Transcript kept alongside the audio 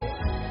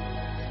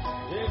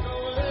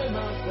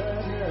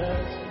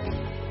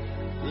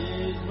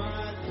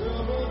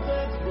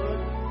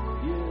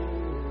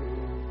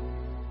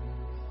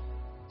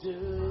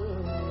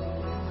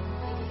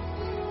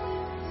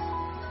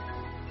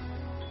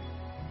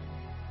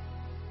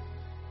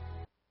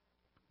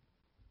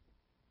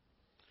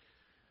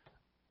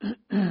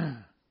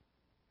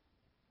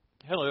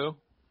Hello.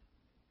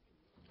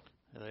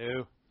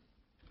 Hello.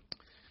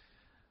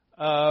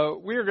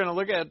 We are going to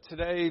look at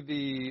today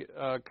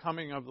the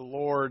coming of the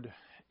Lord,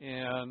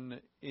 and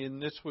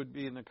this would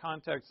be in the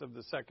context of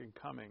the second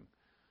coming.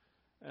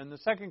 And the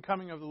second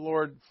coming of the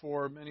Lord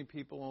for many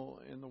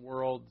people in the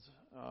world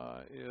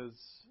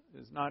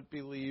is not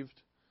believed,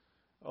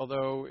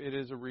 although it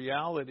is a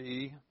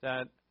reality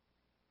that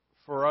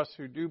for us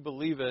who do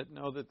believe it,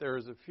 know that there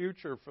is a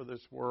future for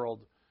this world.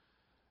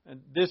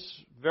 And this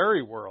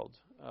very world,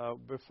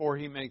 before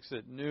He makes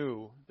it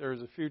new, there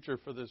is a future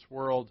for this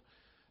world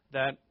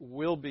that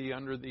will be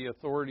under the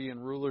authority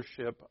and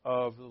rulership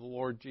of the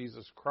Lord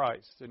Jesus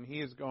Christ. And He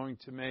is going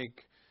to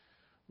make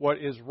what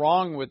is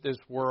wrong with this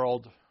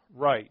world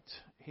right.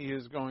 He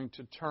is going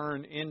to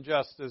turn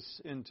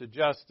injustice into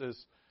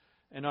justice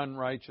and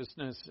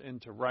unrighteousness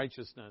into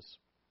righteousness.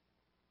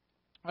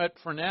 But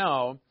for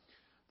now,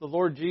 the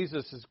Lord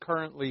Jesus is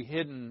currently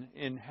hidden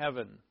in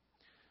heaven.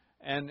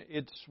 And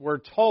we're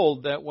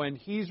told that when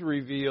He's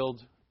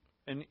revealed,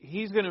 and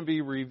He's going to be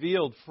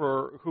revealed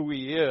for who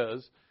He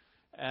is,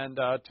 and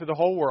to the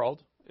whole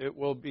world, it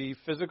will be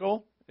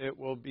physical, it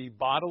will be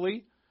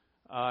bodily,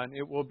 and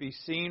it will be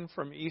seen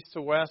from east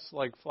to west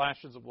like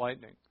flashes of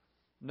lightning.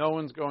 No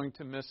one's going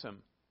to miss Him.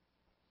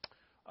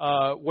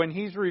 When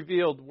He's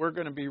revealed, we're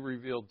going to be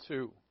revealed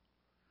too.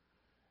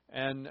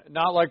 And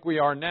not like we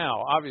are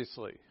now,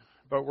 obviously,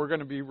 but we're going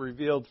to be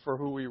revealed for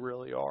who we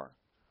really are.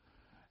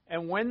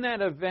 And when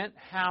that event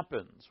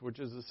happens, which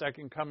is the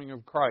second coming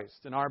of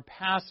Christ, in our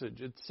passage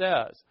it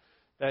says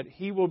that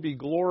He will be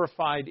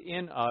glorified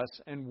in us,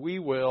 and we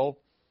will,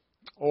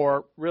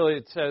 or really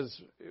it says,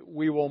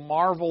 we will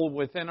marvel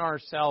within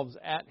ourselves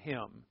at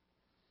Him.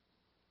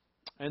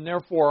 And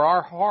therefore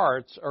our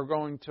hearts are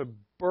going to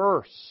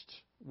burst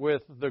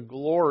with the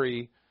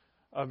glory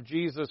of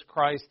Jesus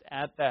Christ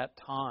at that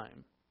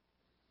time.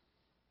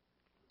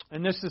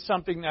 And this is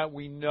something that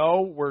we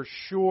know, we're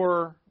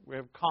sure, we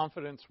have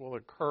confidence will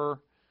occur,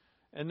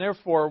 and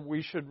therefore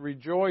we should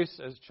rejoice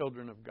as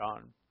children of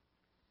God.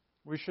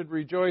 We should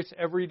rejoice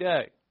every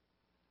day.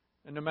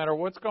 And no matter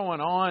what's going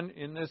on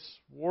in this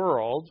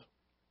world,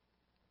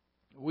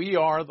 we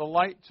are the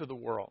light to the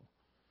world.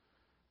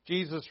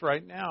 Jesus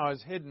right now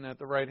is hidden at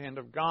the right hand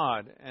of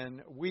God,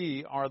 and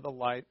we are the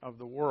light of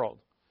the world.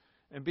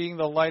 And being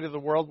the light of the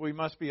world, we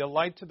must be a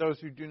light to those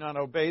who do not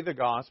obey the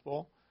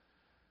gospel,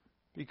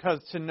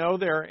 because to know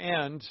their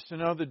end, to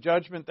know the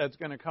judgment that's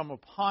going to come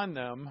upon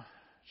them,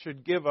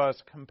 should give us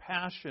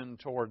compassion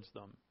towards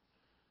them.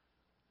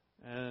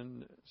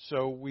 And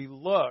so we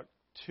live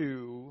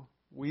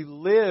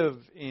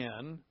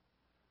in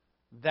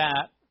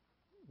that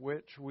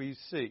which we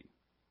see,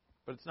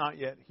 but it's not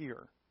yet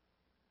here.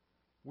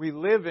 We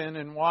live in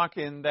and walk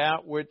in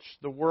that which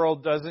the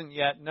world doesn't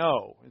yet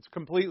know. It's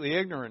completely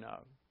ignorant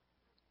of,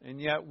 and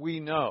yet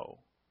we know.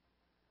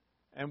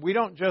 And we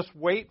don't just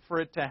wait for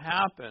it to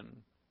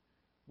happen.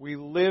 We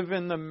live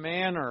in the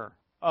manner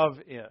of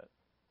it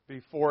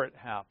before it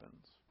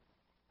happens.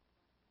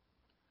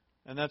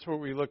 And that's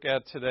what we look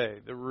at today.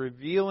 The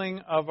revealing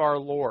of our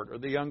Lord, or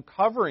the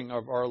uncovering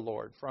of our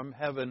Lord from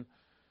heaven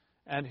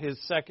and His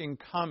second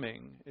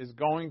coming, is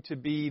going to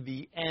be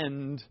the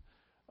end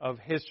of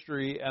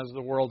history as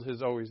the world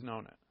has always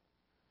known it.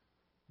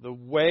 The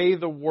way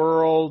the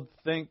world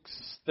thinks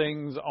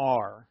things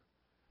are,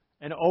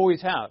 and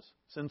always has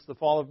since the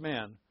fall of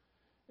man,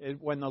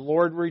 when the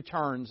Lord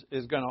returns,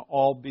 is going to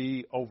all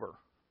be over.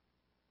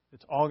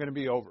 It's all going to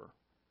be over.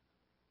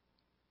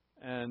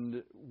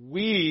 And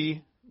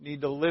we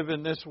need to live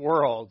in this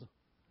world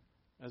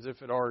as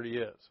if it already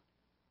is.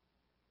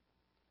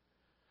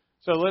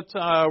 So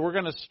we're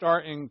going to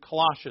start in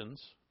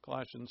Colossians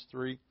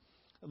 3.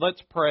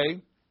 Let's pray.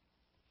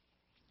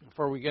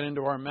 Before we get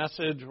into our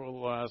message,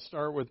 we'll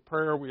start with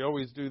prayer. We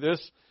always do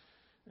this,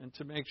 and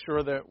to make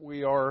sure that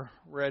we are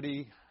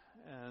ready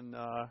and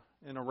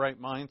in a right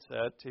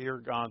mindset to hear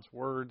God's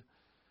Word,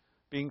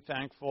 being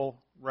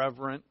thankful,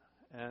 reverent,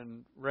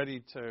 and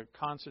ready to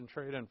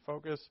concentrate and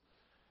focus.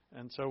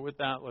 And so with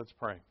that, let's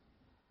pray.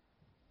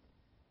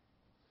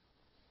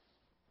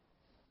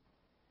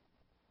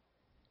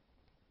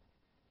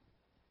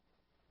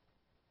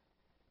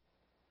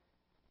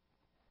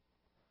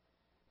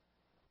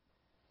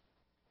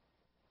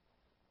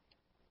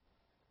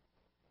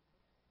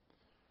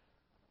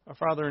 Our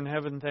Father in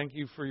heaven, thank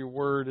You for Your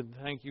Word, and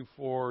thank You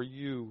for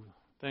You.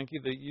 Thank You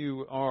that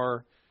You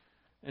are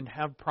and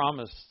have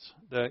promised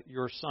that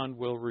Your Son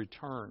will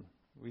return.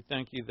 We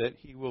thank You that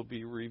He will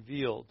be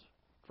revealed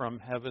from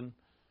heaven,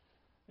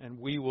 and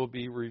we will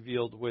be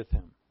revealed with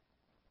Him.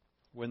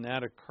 When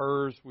that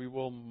occurs, we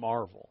will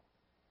marvel.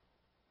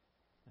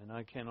 And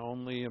I can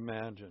only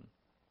imagine.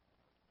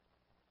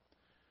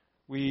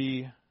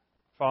 We,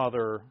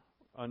 Father,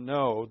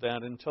 know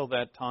that until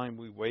that time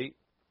we wait.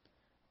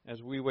 As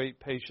we wait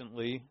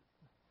patiently,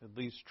 at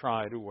least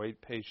try to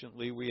wait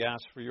patiently, we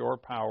ask for Your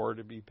power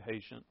to be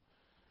patient,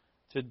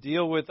 to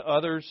deal with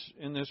others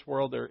in this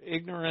world. They're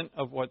ignorant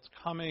of what's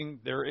coming.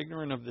 They're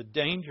ignorant of the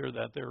danger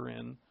that they're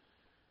in.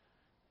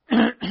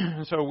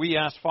 So we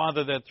ask,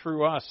 Father, that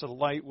through us a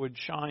light would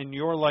shine,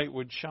 your light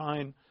would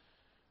shine,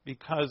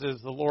 because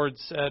as the Lord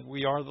said,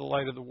 we are the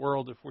light of the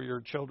world if we're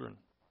your children.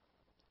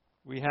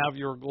 We have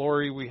your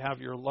glory, we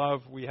have your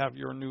love, we have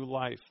your new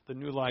life, the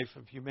new life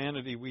of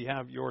humanity. We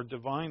have your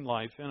divine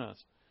life in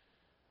us.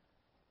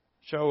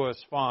 Show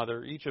us,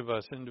 Father, each of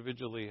us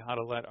individually, how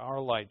to let our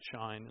light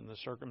shine in the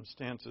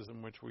circumstances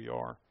in which we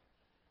are.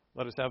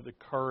 Let us have the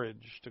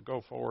courage to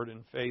go forward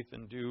in faith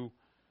and do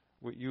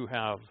what you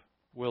have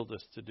willed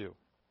us to do.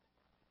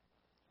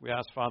 We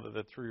ask, Father,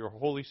 that through your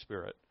Holy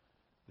Spirit,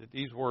 that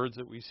these words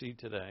that we see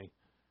today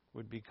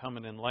would become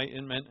an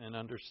enlightenment and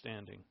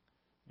understanding.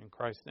 In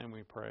Christ's name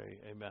we pray.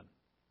 Amen.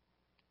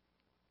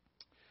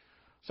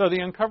 So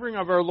the uncovering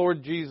of our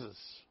Lord Jesus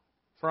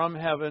from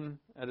heaven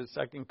at his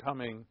second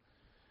coming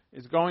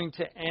is going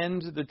to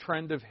end the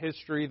trend of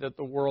history that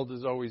the world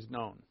has always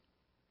known.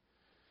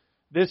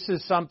 This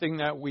is something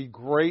that we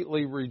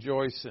greatly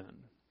rejoice in.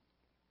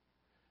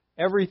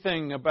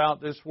 Everything about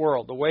this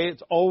world, the way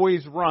it's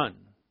always run,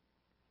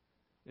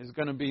 is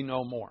going to be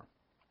no more.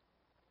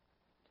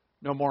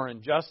 No more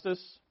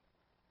injustice.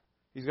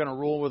 He's going to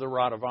rule with a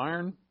rod of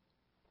iron.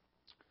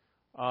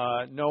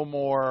 No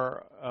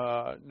more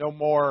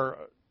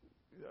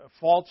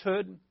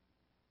falsehood,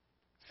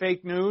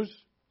 fake news,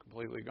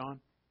 completely gone.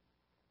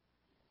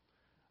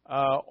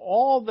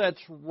 All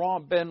that's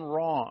been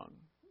wrong,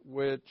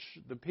 which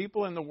the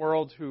people in the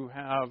world who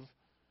have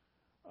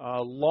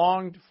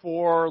longed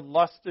for,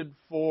 lusted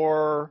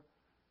for,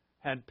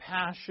 had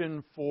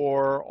passion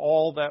for,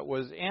 all that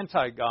was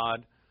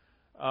anti-God,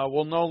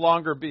 will no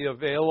longer be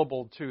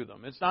available to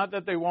them. It's not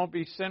that they won't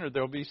be sinners.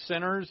 There will be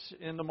sinners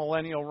in the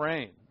millennial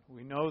reign.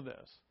 We know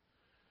this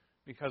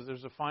because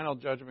there's a final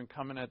judgment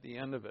coming at the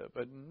end of it.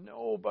 But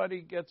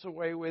nobody gets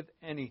away with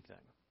anything.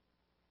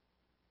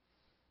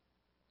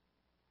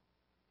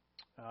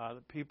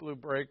 The people who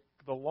break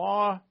the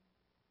law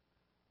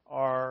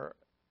are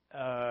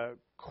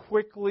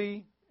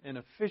quickly and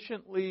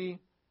efficiently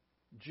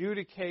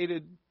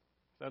adjudicated,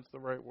 if that's the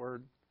right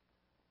word.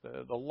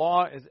 The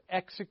law is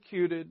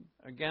executed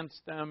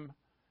against them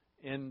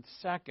in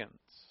seconds.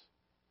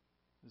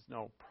 There's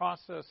no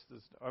process.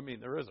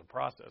 There is a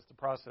process. The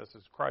process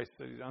is Christ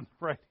sitting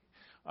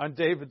on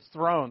David's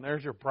throne.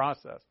 There's your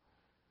process.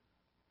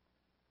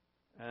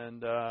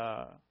 And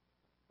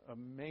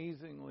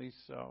amazingly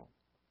so.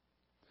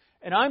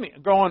 And I'm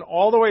going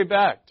all the way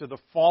back to the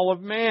fall of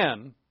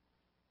man,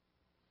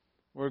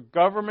 where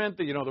government,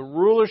 the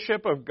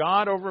rulership of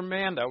God over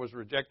man, that was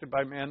rejected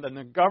by man. Then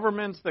the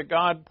governments that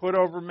God put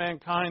over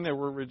mankind that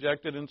were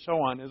rejected and so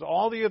on. As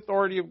all the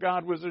authority of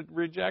God was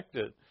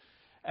rejected.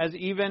 As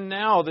even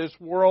now this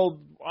world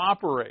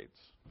operates.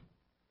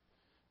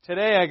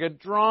 Today I get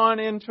drawn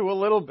into a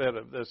little bit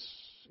of this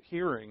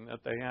hearing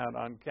that they had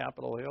on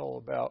Capitol Hill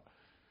about,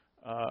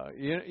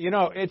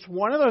 it's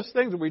one of those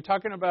things, we were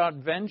talking about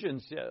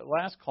vengeance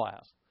last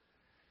class.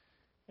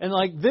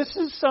 And this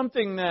is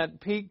something that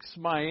piques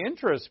my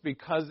interest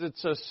because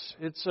it's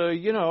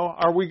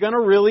are we going to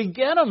really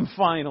get them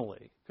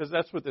finally? Because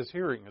that's what this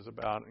hearing is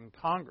about in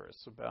Congress,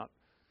 about,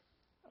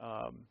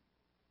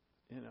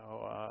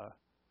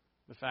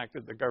 the fact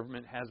that the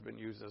government has been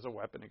used as a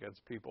weapon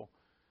against people.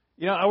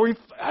 We're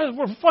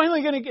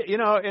finally going to get,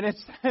 and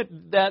it's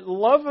that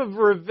love of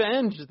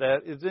revenge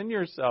that is in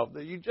yourself,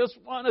 that you just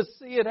want to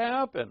see it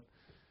happen.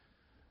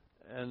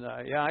 And,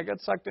 I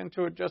got sucked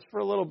into it just for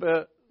a little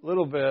bit.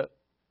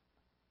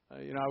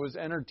 I was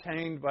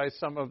entertained by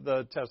some of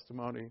the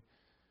testimony,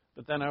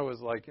 but then I was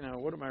like,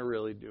 what am I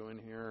really doing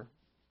here?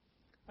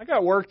 I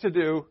got work to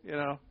do,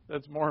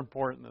 that's more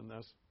important than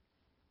this.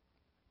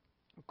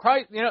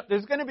 Christ,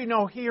 there's going to be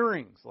no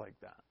hearings like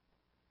that.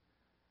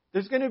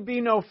 There's going to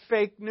be no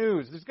fake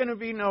news. There's going to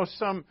be no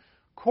some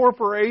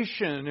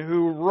corporation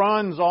who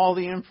runs all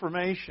the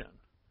information.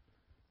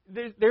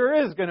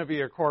 There is going to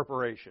be a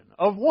corporation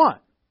of one.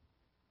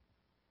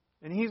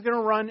 And he's going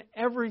to run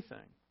everything.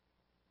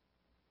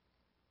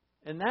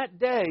 And that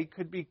day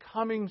could be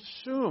coming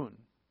soon.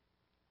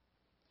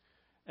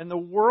 And the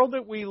world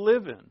that we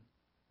live in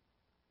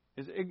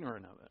is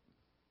ignorant of it.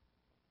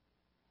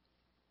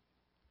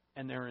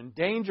 And they're in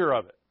danger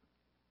of it.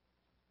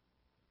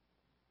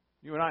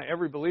 You and I,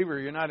 every believer,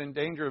 you're not in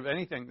danger of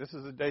anything. This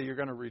is a day you're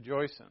going to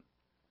rejoice in.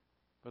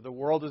 But the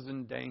world is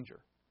in danger.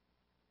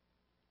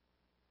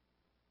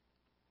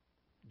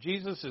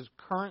 Jesus is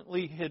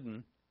currently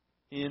hidden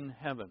in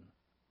heaven.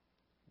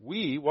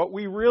 What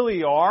we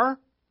really are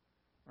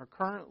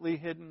currently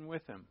hidden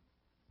with him.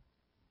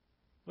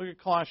 Look at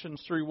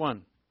Colossians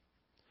 3:1.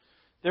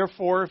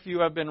 Therefore, if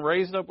you have been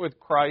raised up with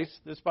Christ,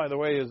 this, by the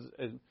way, is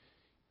an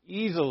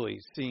easily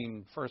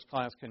seen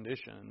first-class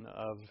condition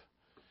of,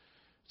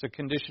 it's a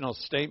conditional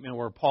statement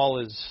where Paul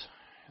is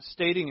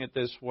stating it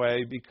this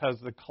way because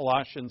the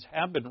Colossians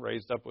have been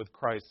raised up with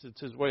Christ.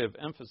 It's his way of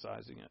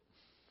emphasizing it.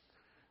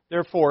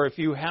 Therefore, if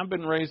you have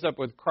been raised up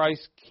with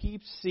Christ,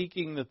 keep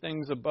seeking the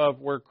things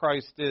above where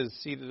Christ is,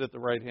 seated at the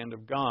right hand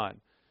of God.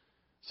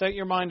 Set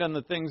your mind on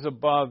the things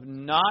above,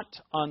 not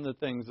on the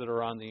things that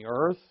are on the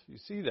earth. You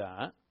see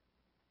that?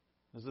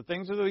 Because the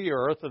things of the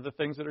earth are the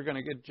things that are going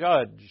to get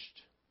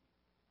judged.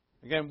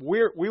 Again,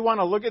 we want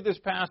to look at this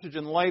passage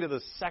in light of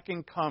the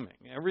second coming.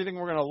 Everything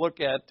we're going to look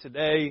at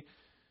today,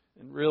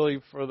 and really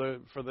for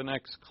the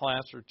next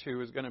class or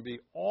two, is going to be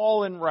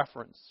all in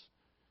reference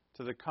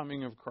to the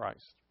coming of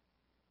Christ.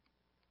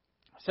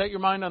 Set your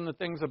mind on the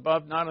things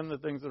above, not on the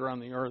things that are on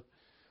the earth.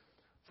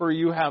 For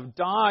you have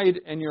died,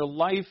 and your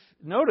life,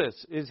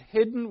 notice, is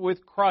hidden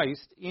with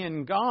Christ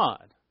in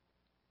God.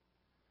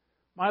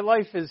 My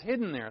life is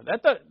hidden there.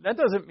 That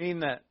doesn't mean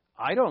that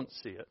I don't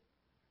see it.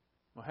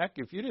 Well, heck,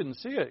 if you didn't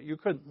see it, you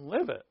couldn't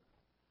live it.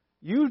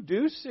 You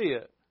do see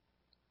it.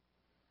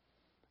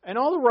 And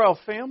all the royal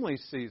family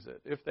sees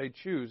it if they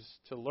choose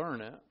to learn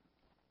it.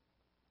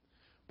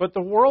 But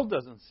the world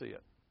doesn't see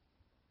it.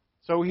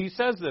 So he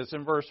says this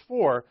in verse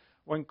 4,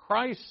 when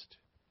Christ,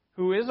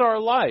 who is our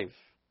life,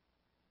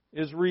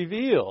 is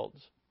revealed,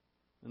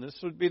 and this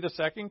would be the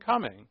second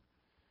coming,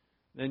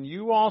 then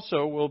you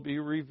also will be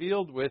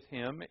revealed with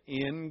him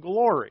in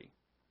glory.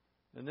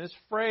 And this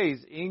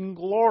phrase, in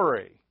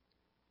glory,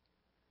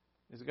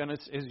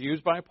 is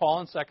used by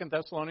Paul in 1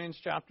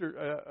 Thessalonians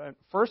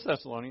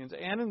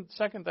and in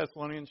 2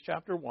 Thessalonians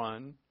chapter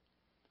 1,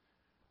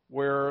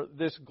 where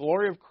this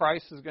glory of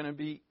Christ is going to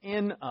be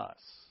in us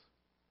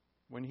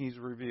when he's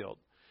revealed.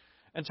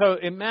 And so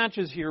it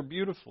matches here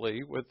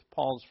beautifully with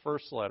Paul's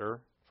first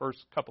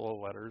couple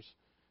of letters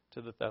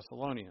to the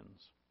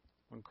Thessalonians.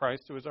 When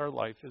Christ, who is our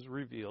life, is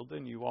revealed,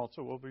 then you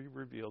also will be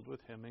revealed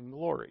with him in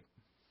glory.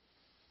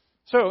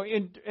 So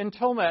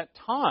until that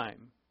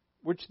time,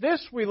 which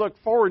this we look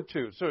forward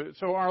to.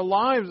 So our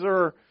lives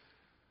are,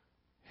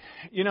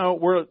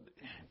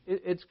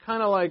 it's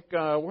kind of like,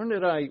 what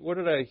did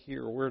I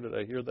hear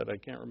that I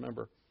can't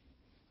remember?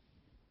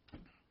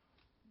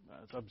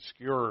 It's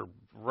obscure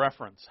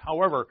reference.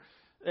 However,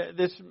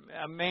 this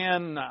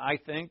man, I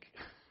think,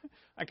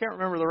 I can't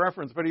remember the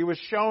reference, but he was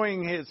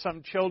showing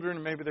some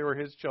children, maybe they were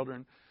his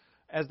children,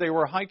 as they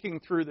were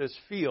hiking through this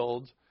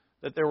field,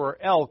 that there were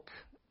elk.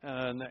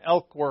 And the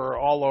elk were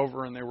all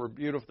over, and they were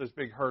beautiful, this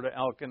big herd of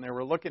elk, and they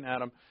were looking at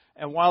them.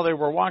 And while they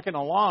were walking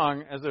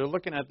along, as they were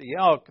looking at the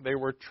elk, they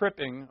were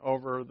tripping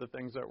over the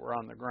things that were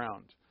on the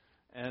ground.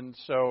 And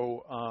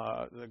so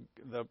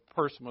the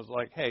person was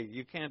like, hey,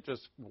 you can't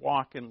just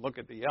walk and look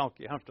at the elk.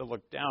 You have to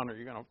look down, or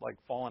you're going to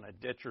fall in a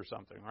ditch or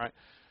something, right?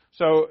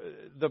 So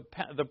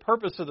the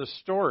purpose of the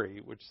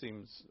story, which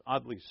seems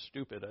oddly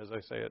stupid as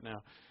I say it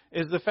now,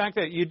 is the fact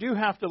that you do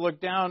have to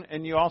look down,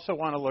 and you also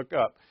want to look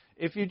up.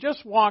 If you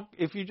just walk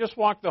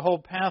the whole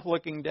path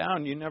looking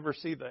down, you never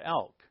see the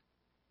elk,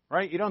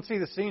 right? You don't see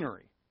the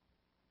scenery.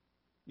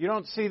 You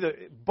don't see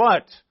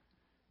but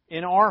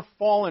in our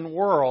fallen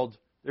world,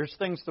 there's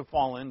things to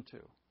fall into.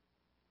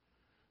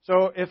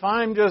 So if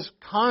I'm just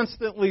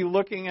constantly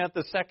looking at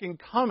the second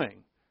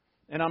coming,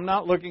 and I'm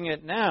not looking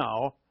at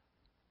now,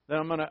 then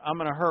I'm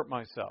gonna hurt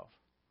myself.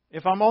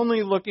 If I'm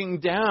only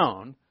looking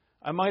down,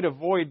 I might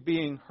avoid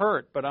being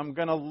hurt, but I'm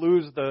going to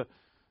lose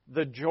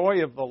the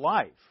joy of the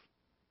life.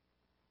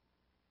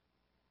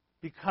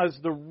 Because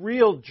the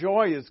real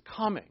joy is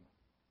coming.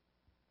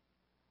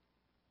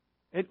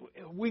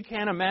 We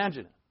can't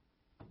imagine it.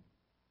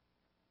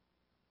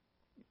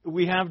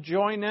 We have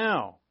joy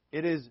now.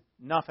 It is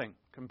nothing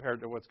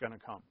compared to what's going to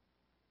come.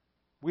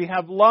 We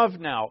have love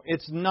now.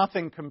 It's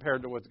nothing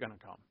compared to what's going to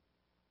come.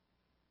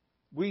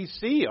 We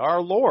see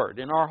our Lord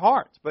in our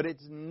hearts, but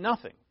it's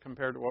nothing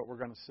compared to what we're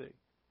going to see.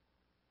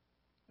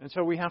 And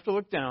so we have to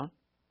look down,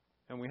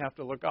 and we have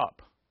to look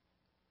up.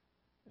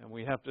 And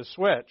we have to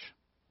switch.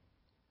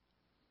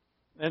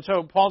 And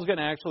so Paul's going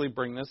to actually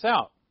bring this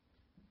out.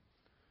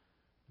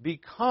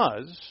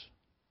 Because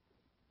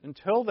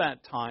until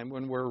that time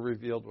when we're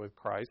revealed with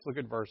Christ, look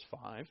at verse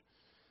 5.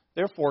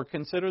 Therefore,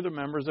 consider the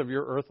members of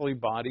your earthly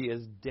body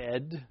as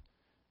dead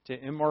to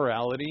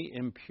immorality,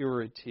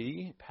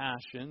 impurity,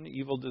 passion,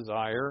 evil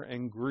desire,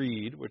 and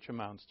greed, which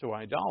amounts to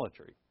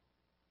idolatry.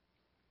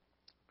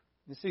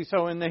 You see,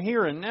 so in the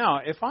here and now,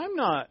 if I'm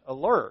not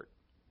alert,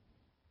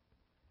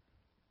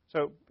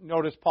 so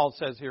notice Paul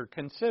says here,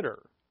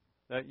 consider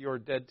that you're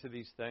dead to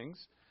these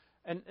things.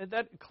 And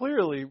that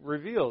clearly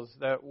reveals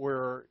that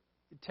we're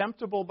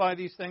temptable by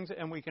these things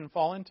and we can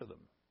fall into them.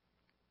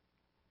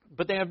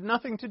 But they have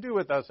nothing to do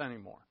with us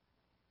anymore.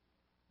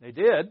 They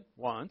did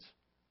once.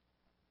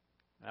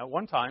 At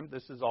one time,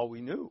 this is all we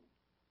knew.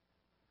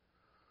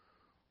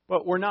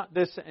 But we're not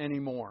this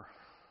anymore.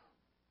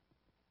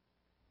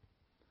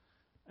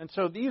 And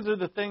so these are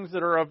the things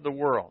that are of the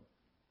world.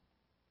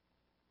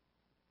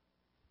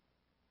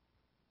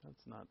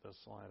 That's not the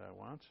slide I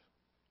want.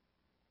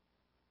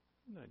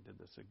 I did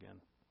this again.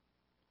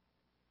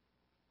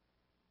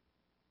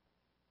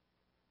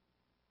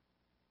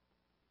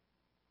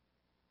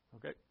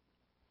 Okay.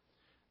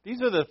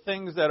 These are the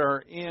things that are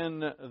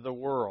in the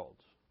world.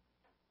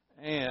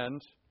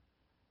 And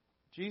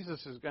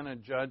Jesus is going to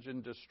judge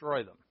and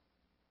destroy them.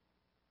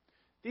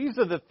 These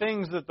are the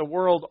things that the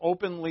world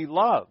openly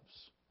loves.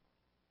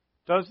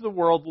 Does the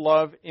world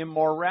love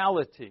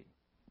immorality?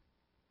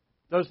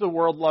 Does the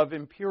world love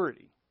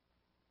impurity?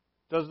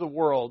 Does the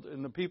world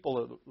and the people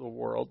of the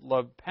world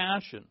love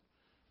passion?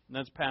 And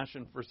that's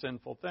passion for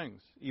sinful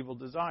things, evil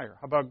desire.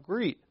 How about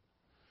greed?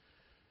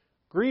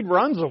 Greed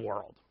runs the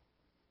world.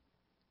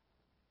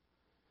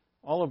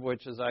 All of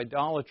which is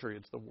idolatry.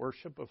 It's the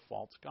worship of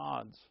false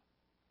gods.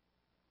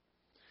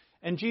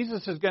 And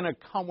Jesus is going to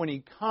come. When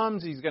He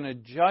comes, He's going to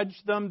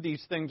judge them.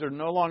 These things are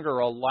no longer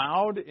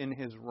allowed in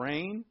His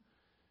reign.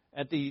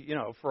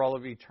 For all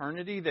of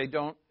eternity, they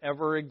don't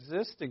ever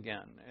exist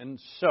again. And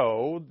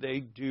so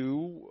they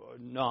do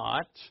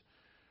not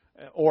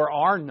or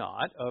are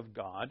not of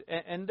God,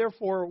 and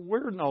therefore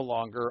we're no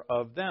longer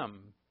of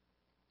them.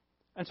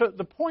 And so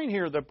the point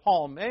here that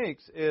Paul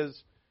makes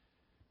is,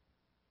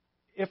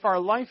 if our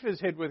life is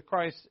hid with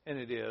Christ, and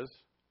it is,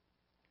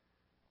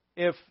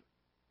 if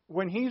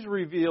when He's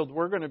revealed,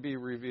 we're going to be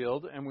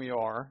revealed, and we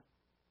are,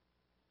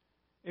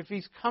 if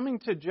He's coming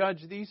to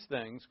judge these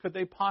things, could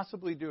they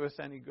possibly do us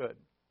any good?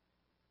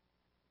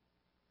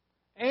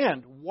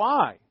 And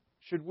why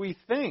should we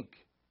think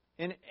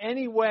in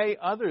any way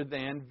other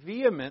than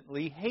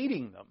vehemently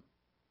hating them?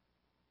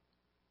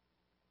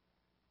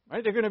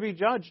 Right? They're going to be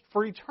judged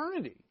for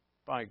eternity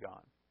by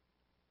God,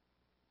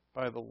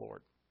 by the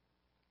Lord.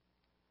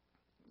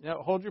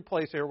 Now, hold your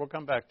place here. We'll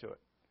come back to it.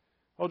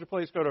 Hold your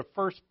place. Go to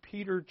 1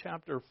 Peter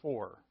chapter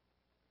 4.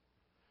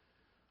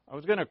 I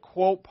was going to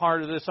quote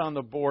part of this on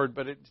the board,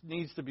 but it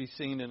needs to be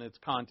seen in its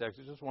context.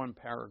 It's just one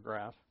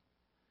paragraph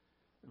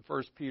in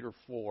 1 Peter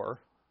 4.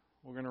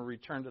 We're going to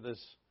return to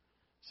this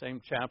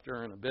same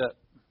chapter in a bit.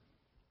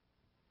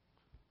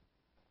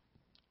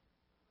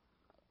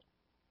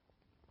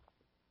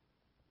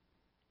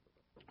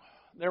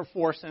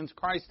 Therefore, since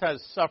Christ has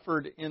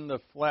suffered in the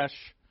flesh,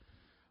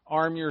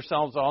 arm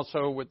yourselves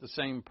also with the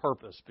same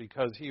purpose,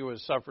 because He who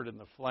has suffered in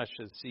the flesh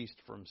has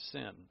ceased from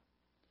sin.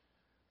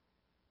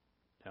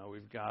 Now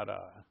we've got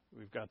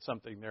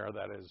something there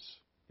that is,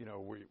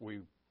 we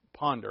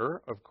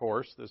ponder, of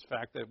course, this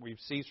fact that we've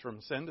ceased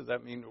from sin. Does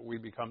that mean we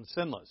become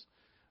sinless?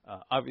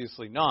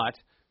 Obviously not.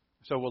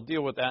 So we'll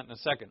deal with that in a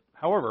second.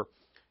 However,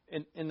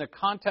 in the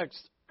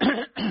context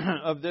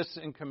of this,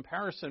 in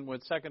comparison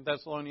with 2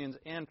 Thessalonians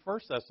and 1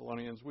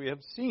 Thessalonians, we have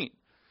seen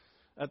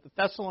that the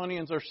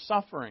Thessalonians are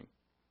suffering.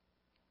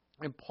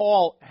 And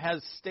Paul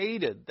has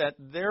stated that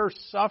their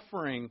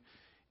suffering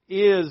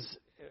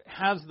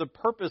has the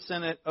purpose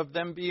in it of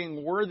them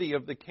being worthy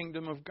of the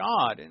kingdom of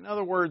God. In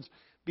other words,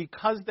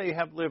 because they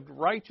have lived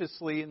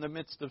righteously in the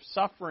midst of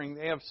suffering,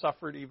 they have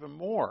suffered even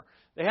more.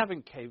 They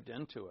haven't caved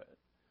into it.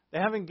 They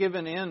haven't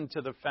given in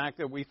to the fact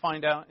that we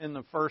find out in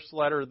the first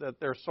letter that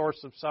their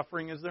source of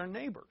suffering is their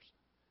neighbors.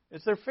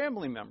 It's their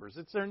family members.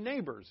 It's their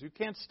neighbors who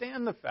can't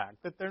stand the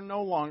fact that they're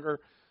no longer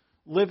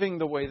living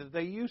the way that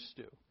they used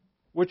to,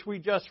 which we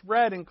just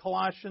read in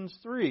Colossians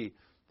 3.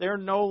 They're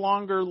no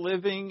longer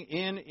living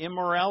in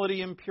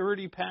immorality,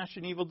 impurity,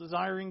 passion, evil,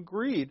 desiring,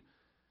 greed,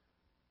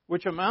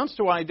 which amounts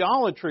to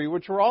idolatry,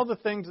 which were all the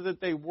things that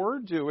they were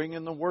doing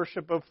in the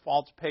worship of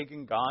false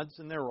pagan gods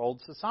in their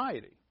old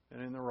society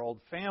and in their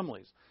old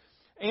families.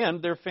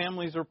 And their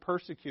families are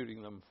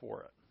persecuting them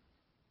for it.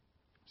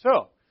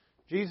 So,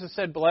 Jesus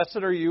said, "Blessed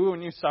are you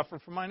when you suffer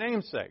for my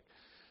name's sake."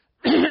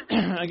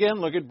 Again,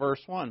 look at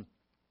verse 1.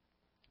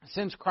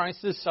 Since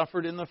Christ has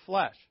suffered in the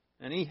flesh,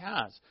 and He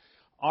has,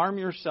 arm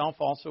yourself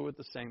also with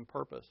the same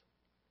purpose.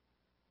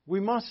 We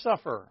must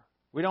suffer.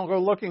 We don't go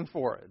looking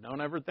for it.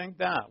 Don't ever think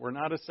that. We're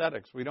not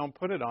ascetics. We don't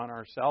put it on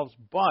ourselves,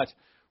 but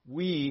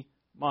we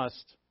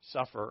must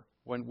suffer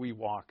when we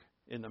walk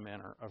in the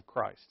manner of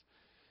Christ.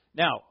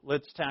 Now,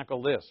 let's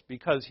tackle this.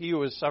 Because he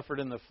who has suffered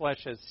in the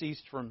flesh has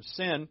ceased from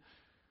sin.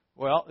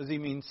 Well, does he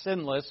mean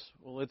sinless?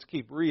 Well, let's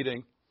keep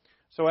reading.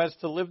 So as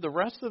to live the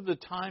rest of the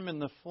time in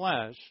the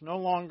flesh, no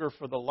longer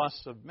for the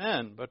lusts of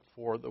men, but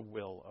for the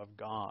will of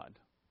God.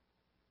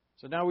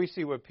 So now we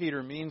see what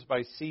Peter means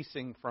by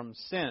ceasing from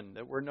sin,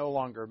 that we're no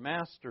longer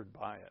mastered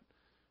by it.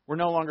 We're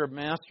no longer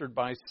mastered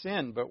by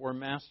sin, but we're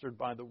mastered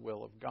by the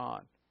will of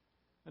God.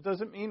 It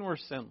doesn't mean we're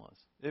sinless.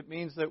 It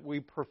means that we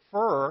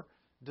prefer,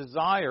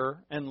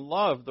 desire, and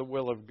love the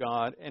will of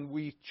God, and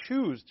we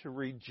choose to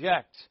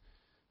reject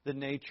the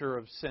nature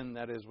of sin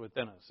that is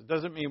within us. It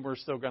doesn't mean we're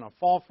still going to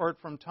fall for it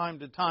from time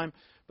to time,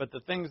 but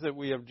the things that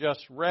we have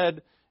just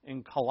read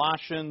in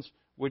Colossians,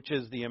 which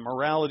is the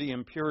immorality,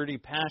 impurity,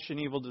 passion,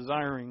 evil,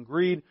 desire, and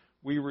greed,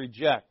 we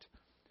reject.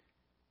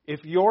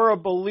 If you're a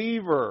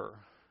believer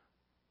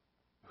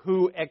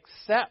who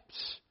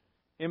accepts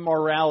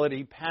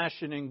immorality,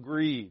 passion, and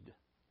greed,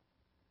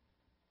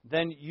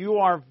 then you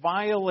are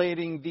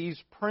violating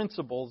these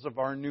principles of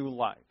our new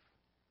life.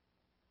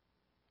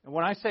 And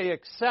when I say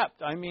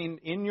accept, I mean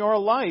in your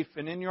life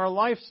and in your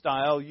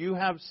lifestyle, you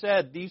have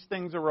said, these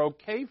things are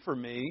okay for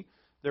me,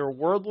 they're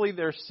worldly,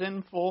 they're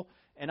sinful,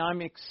 and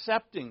I'm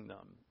accepting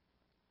them.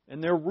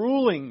 And they're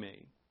ruling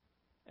me.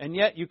 And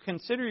yet you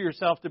consider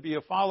yourself to be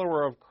a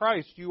follower of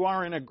Christ, you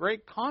are in a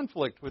great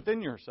conflict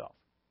within yourself.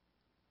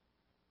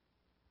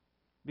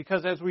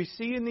 Because as we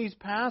see in these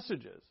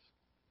passages,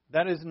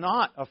 that is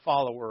not a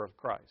follower of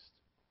Christ.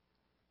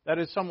 That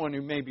is someone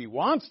who maybe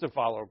wants to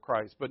follow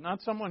Christ, but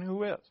not someone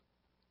who is.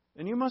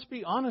 And you must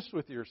be honest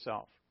with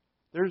yourself.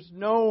 There's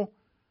no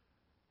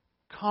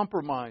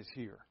compromise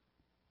here.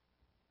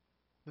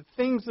 the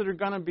things that are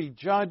going to be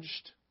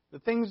judged, the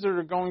things that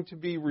are going to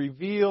be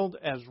revealed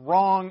as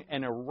wrong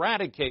and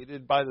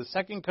eradicated by the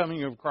second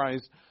coming of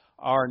Christ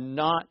are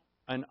not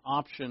an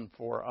option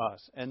for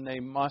us, and they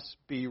must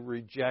be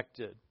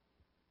rejected.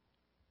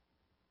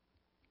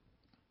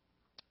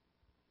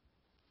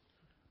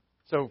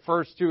 So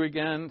verse 2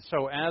 again,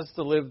 so as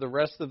to live the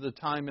rest of the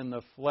time in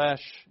the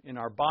flesh, in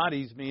our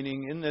bodies,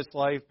 meaning in this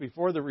life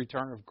before the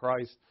return of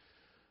Christ,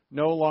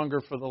 no longer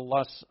for the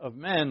lusts of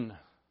men,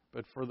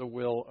 but for the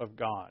will of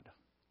God.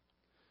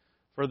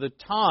 For the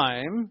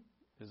time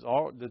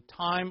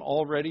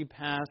already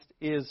past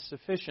is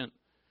sufficient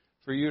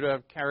for you to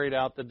have carried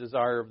out the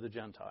desire of the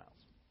Gentiles.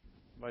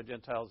 By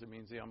Gentiles, it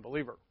means the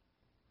unbeliever.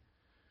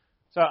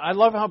 So I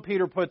love how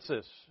Peter puts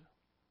this,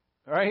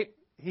 right?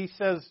 He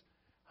says,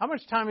 how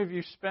much time have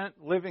you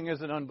spent living as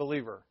an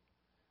unbeliever?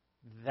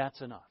 That's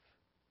enough.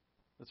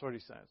 That's what he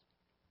says.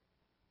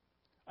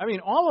 I mean,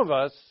 all of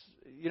us,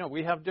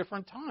 we have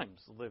different times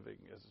living.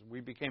 As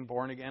we became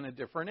born again at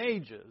different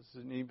ages.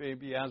 And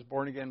maybe as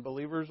born-again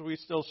believers, we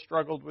still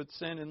struggled with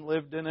sin and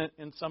lived in it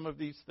in some of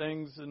these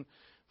things, and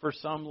for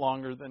some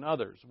longer than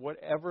others.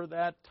 Whatever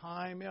that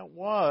time it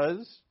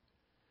was,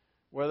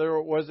 whether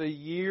it was a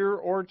year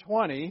or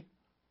 20,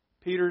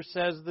 Peter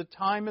says the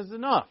time is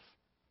enough.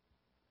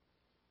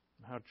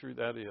 How true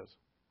that is.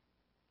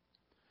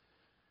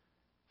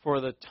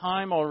 For the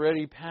time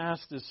already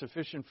past is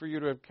sufficient for you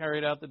to have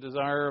carried out the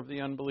desire of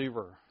the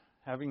unbeliever,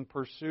 having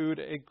pursued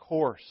a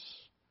course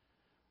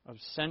of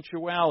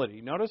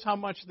sensuality. Notice how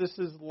much this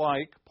is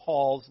like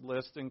Paul's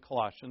list in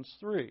Colossians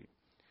 3.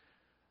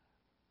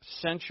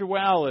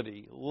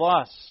 Sensuality,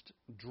 lust,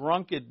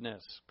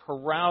 drunkenness,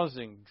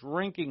 carousing,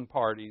 drinking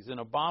parties, and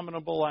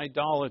abominable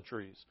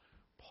idolatries.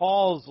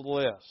 Paul's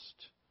list.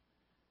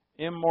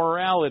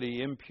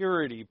 Immorality,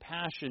 impurity,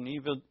 passion,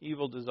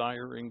 evil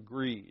desire, and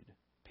greed.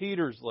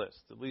 Peter's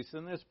list, at least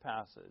in this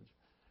passage.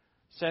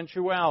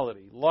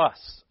 Sensuality,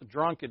 lust,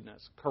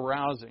 drunkenness,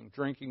 carousing,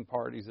 drinking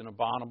parties, and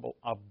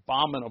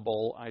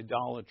abominable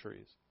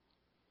idolatries.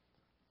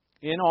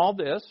 In all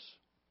this,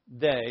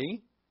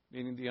 they,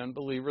 meaning the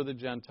unbeliever, the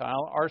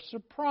Gentile, are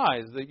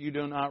surprised that you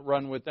do not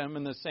run with them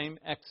in the same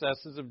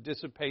excesses of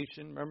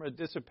dissipation. Remember,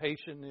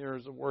 dissipation here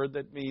is a word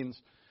that means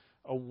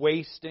a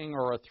wasting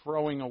or a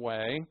throwing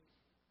away.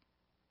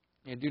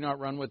 You do not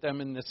run with them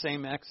in the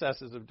same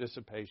excesses of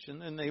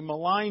dissipation, and they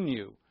malign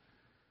you.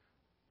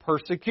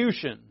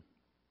 Persecution.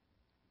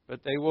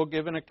 But they will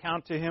give an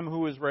account to him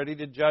who is ready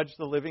to judge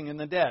the living and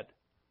the dead.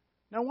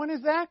 Now, when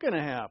is that going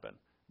to happen?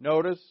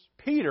 Notice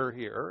Peter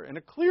here in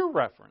a clear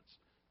reference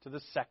to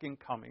the second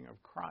coming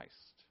of Christ.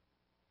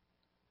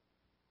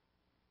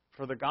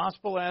 For the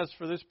gospel has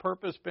for this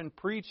purpose been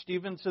preached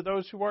even to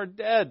those who are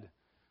dead,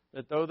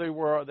 that though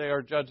they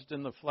are judged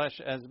in the flesh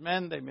as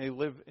men, they may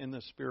live in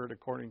the Spirit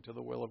according to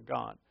the will of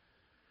God.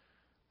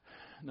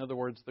 In other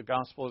words, the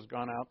gospel has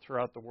gone out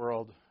throughout the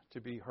world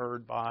to be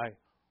heard by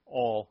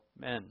all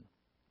men.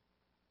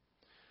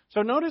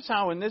 So notice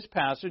how in this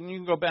passage, and you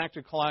can go back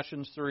to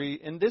Colossians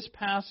 3, in this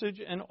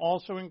passage and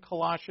also in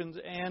Colossians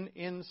and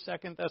in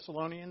 2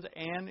 Thessalonians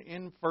and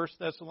in 1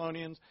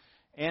 Thessalonians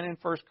and in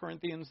 1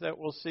 Corinthians that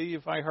we'll see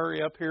if I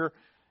hurry up here,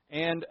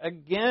 and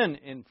again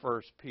in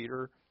 1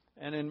 Peter,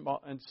 and in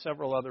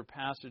several other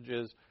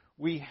passages,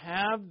 we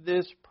have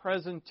this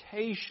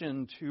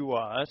presentation to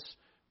us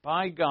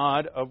by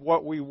God of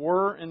what we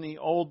were in the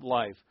old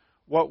life,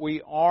 what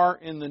we are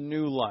in the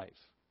new life.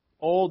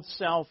 Old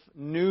self,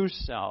 new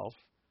self,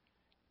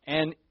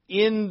 and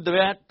in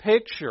that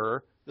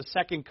picture, the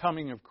second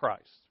coming of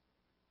Christ.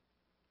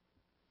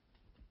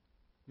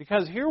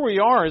 Because here we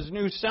are as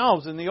new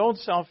selves, and the old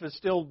self is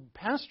still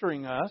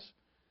pastoring us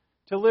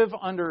to live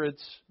under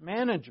its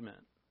management.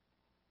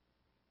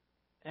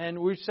 And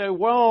we say,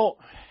 well,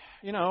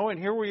 and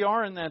here we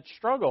are in that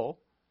struggle.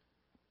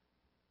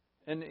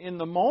 And in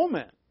the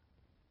moment,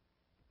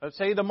 let's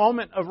say the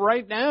moment of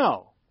right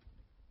now,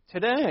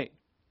 today,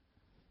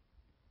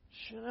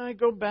 should I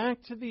go back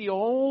to the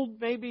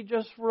old maybe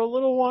just for a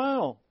little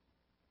while?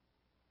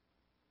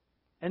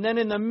 And then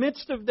in the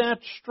midst of that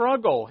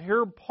struggle,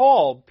 here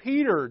Paul,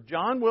 Peter,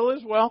 John will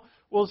as well,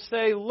 will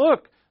say,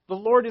 look, the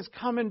Lord is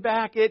coming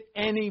back at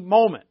any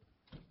moment.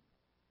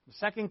 The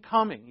second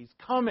coming. He's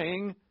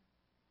coming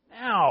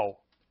now.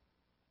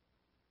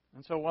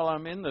 And so while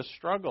I'm in the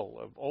struggle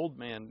of old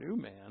man, new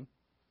man,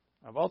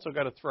 I've also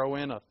got to throw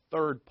in a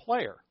third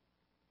player,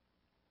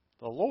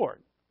 the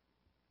Lord,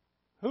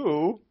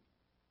 who,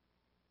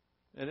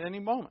 at any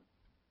moment,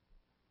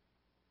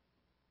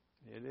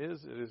 it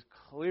is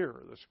clear,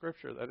 the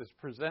Scripture, that is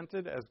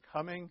presented as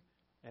coming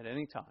at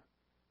any time.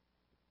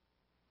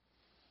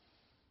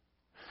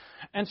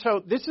 And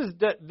so this is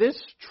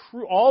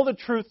all the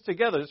truth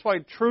together. That's why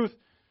truth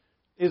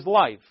is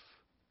life.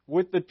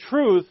 With the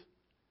truth,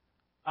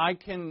 I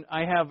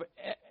have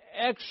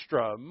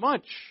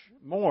much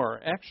more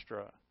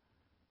extra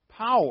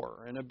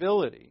power and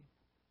ability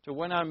to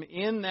when I'm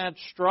in that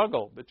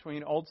struggle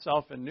between old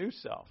self and new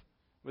self,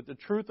 with the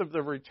truth of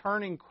the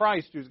returning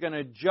Christ who's going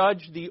to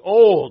judge the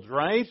old,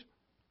 right?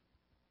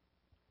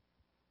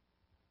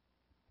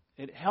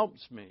 it helps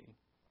me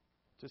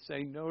to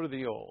say no to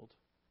the old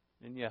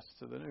and yes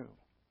to the new.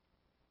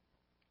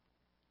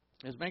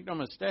 Because make no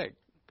mistake,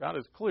 God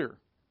is clear.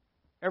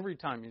 Every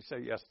time you say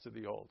yes to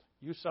the old,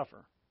 you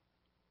suffer.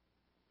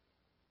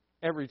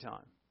 Every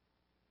time.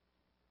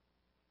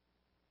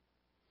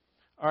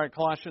 All right,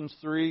 Colossians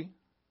 3.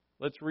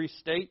 Let's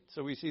restate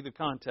so we see the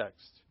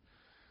context.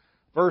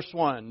 Verse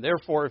 1,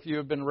 therefore, if you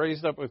have been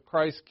raised up with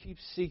Christ, keep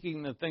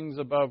seeking the things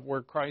above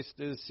where Christ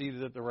is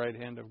seated at the right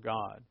hand of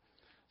God.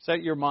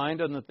 Set your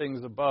mind on the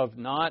things above,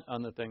 not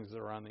on the things that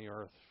are on the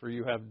earth, for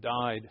you have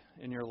died,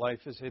 and your life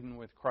is hidden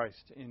with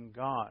Christ in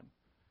God.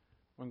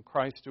 When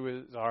Christ, who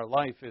is our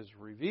life, is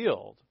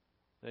revealed,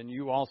 then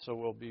you also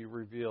will be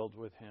revealed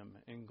with him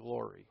in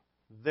glory.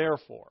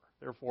 Therefore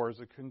is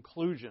a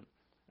conclusion.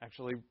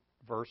 Actually,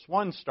 verse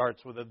 1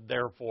 starts with a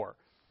therefore,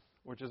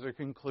 which is a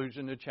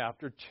conclusion to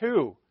chapter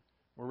 2.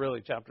 Well,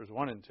 really, chapters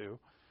 1 and 2.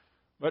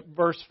 But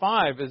verse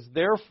 5 is,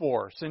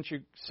 therefore, since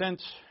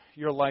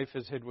your life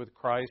is hid with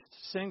Christ,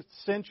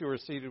 since you are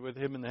seated with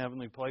him in the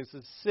heavenly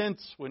places,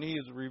 since when he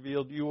is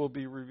revealed, you will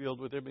be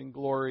revealed with him in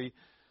glory,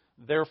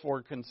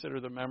 therefore consider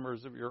the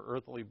members of your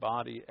earthly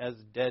body as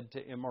dead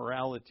to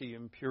immorality,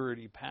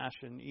 impurity,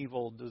 passion,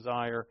 evil,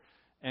 desire,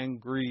 and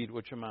greed,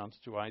 which amounts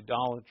to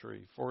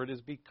idolatry. For it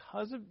is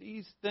because of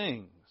these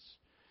things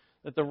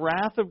that the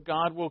wrath of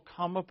God will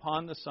come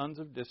upon the sons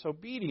of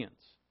disobedience.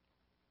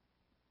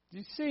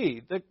 You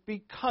see,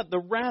 because the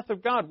wrath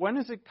of God, when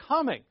is it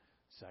coming?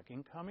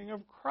 Second coming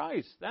of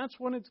Christ. That's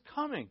when it's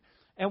coming.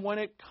 And when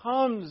it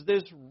comes,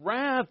 this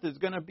wrath is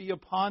going to be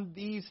upon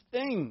these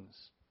things,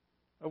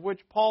 of which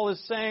Paul is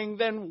saying,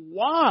 then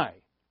why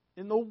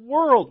in the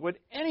world would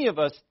any of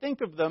us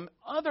think of them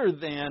other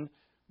than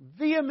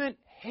vehement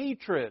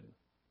hatred?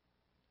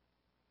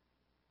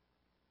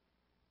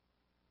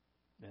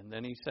 And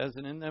then he says,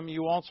 and in them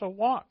you also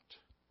walked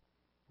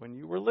when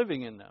you were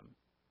living in them.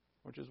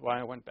 Which is why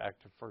I went back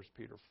to 1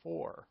 Peter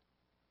 4.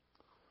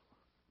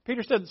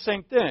 Peter said the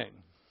same thing.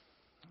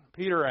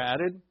 Peter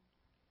added,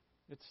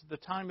 the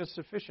time is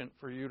sufficient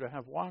for you to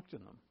have walked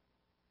in them.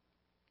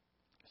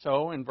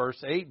 So in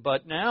verse 8,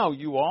 but now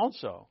you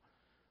also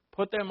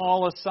put them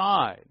all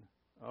aside.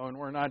 Oh, and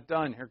we're not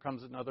done. Here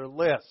comes another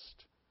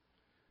list.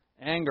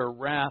 Anger,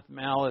 wrath,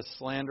 malice,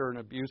 slander, and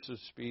abusive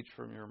speech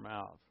from your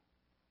mouth.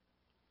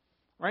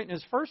 Right, in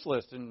his first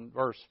list in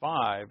verse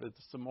 5, it's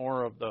some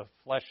more of the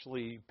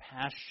fleshly,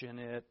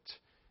 passionate,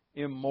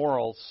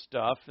 immoral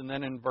stuff. And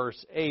then in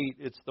verse 8,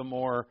 it's the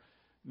more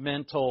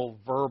mental,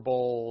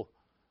 verbal,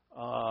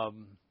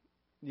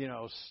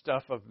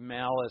 stuff of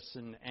malice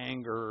and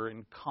anger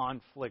and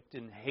conflict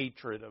and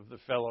hatred of the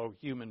fellow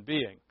human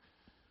being.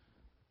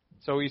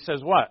 So he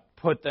says what?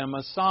 Put them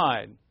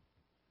aside.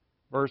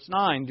 Verse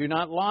 9, do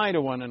not lie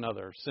to one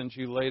another, since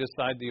you laid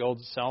aside the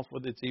old self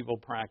with its evil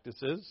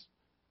practices.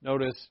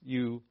 Notice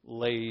you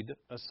laid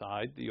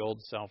aside the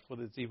old self with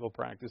its evil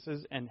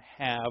practices and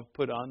have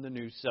put on the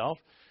new self,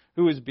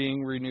 who is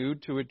being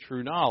renewed to a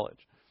true knowledge.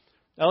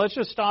 Now let's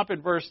just stop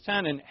at verse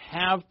 10 and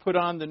have put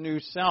on the new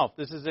self.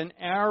 This is an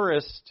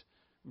aorist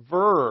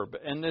verb,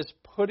 and this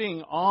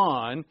putting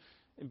on,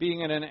 being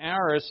in an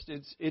aorist,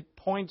 it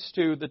points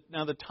to,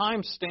 now the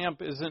time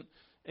stamp isn't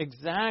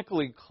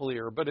exactly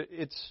clear, but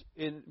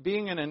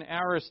being in an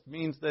aorist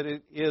means that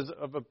it is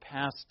of a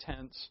past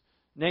tense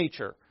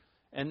nature.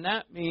 And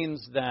that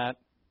means that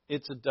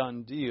it's a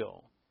done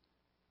deal,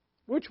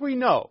 which we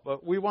know,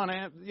 but we want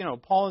to,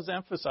 Paul is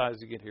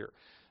emphasizing it here,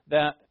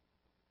 that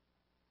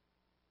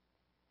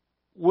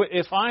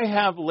if I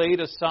have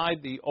laid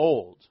aside the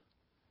old,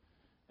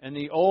 and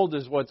the old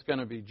is what's going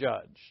to be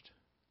judged.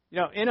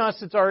 In us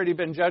it's already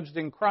been judged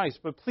in Christ,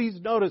 but please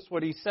notice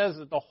what he says,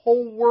 that the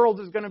whole world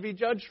is going to be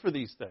judged for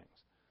these things.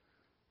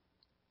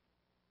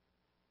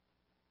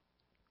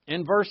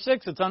 In verse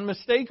 6, it's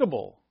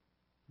unmistakable.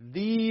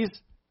 These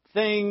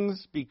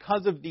things,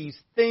 because of these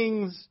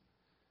things,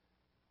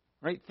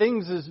 right?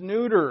 Things is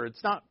neuter.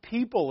 It's not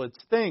people, it's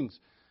things.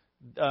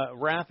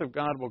 Wrath of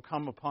God will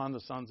come upon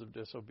the sons of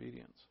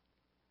disobedience.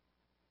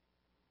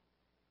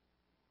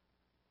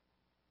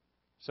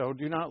 So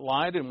do not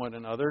lie to one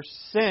another,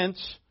 since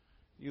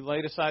you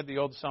laid aside the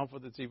old self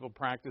with its evil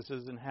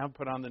practices and have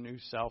put on the new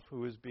self,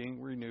 who is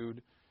being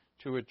renewed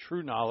to a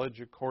true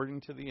knowledge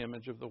according to the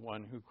image of the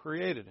one who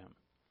created him.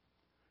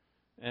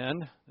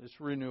 And this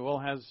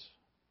renewal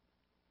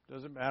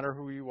doesn't matter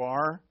who you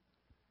are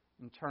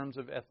in terms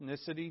of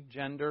ethnicity,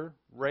 gender,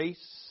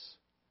 race.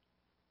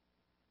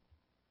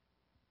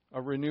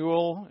 A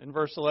renewal in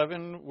verse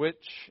 11,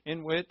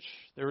 in which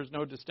there is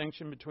no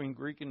distinction between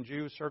Greek and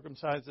Jew,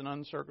 circumcised and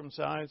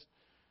uncircumcised,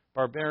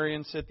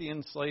 barbarian,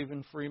 Scythian, slave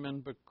and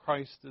freeman, but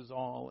Christ is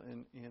all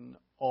and in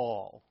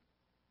all.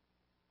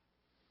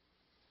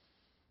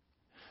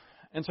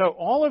 And so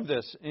all of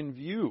this in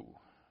view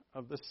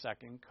of the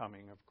second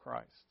coming of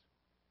Christ.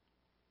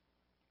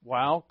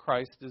 While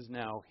Christ is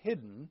now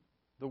hidden,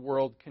 the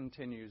world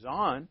continues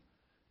on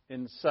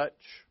in such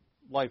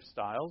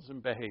lifestyles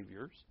and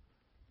behaviors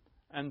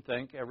and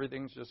think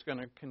everything's just going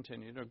to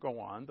continue to go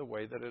on the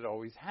way that it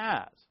always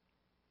has.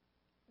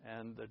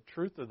 And the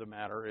truth of the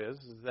matter is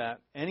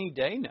that any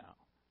day now,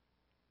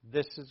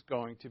 this is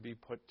going to be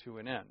put to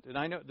an end. And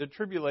I know the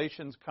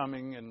tribulation's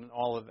coming and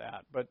all of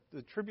that, but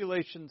the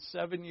tribulation's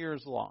 7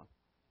 years long.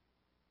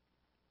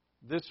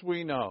 This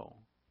we know.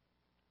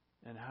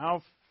 And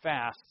how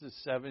fast is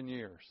 7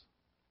 years?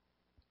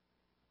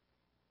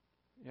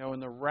 You know, when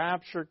the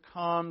rapture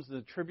comes,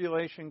 the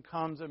tribulation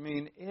comes, I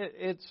mean,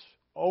 it's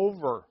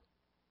over.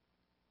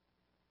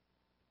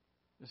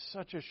 There's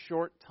such a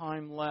short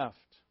time left.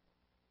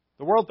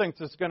 The world thinks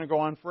it's going to go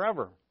on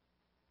forever.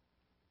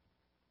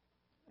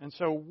 And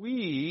so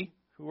we,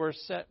 who are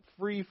set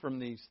free from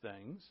these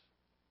things,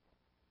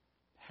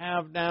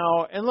 have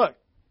now, and look,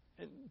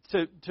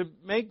 to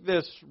make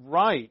this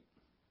right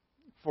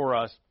for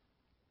us,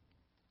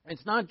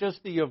 it's not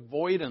just the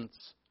avoidance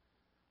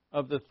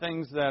of the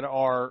things that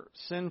are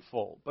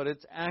sinful, but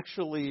it's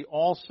actually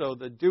also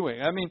the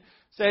doing. I mean,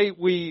 say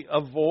we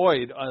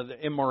avoid the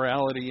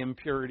immorality,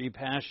 impurity,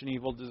 passion,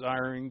 evil,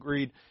 desire, and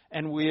greed,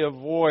 and we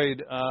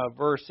avoid,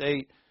 verse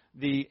 8,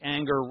 the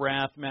anger,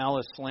 wrath,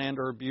 malice,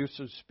 slander,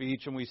 abusive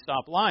speech, and we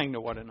stop lying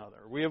to one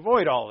another. We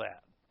avoid all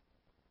that.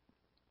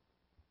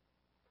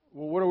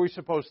 Well, what are we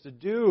supposed to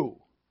do?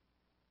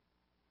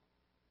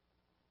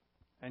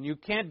 And you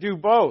can't do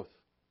both.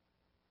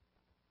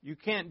 You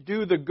can't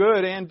do the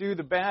good and do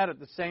the bad at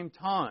the same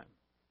time.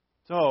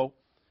 So,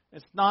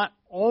 it's not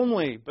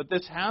only, but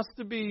this has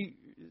to be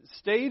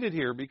stated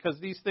here because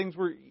these things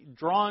were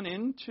drawn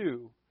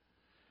into.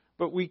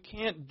 But we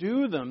can't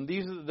do them.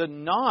 These are the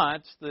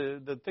nots,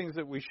 the things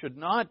that we should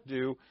not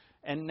do.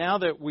 And now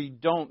that we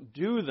don't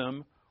do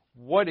them,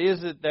 what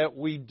is it that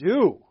we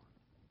do?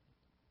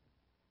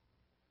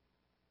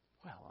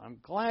 Well, I'm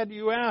glad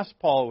you asked,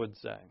 Paul would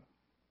say.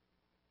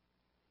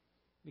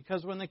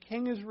 Because when the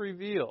King is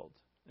revealed,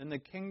 and the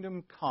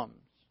kingdom comes,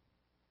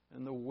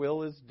 and the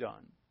will is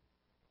done,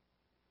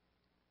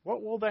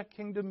 what will that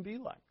kingdom be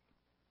like?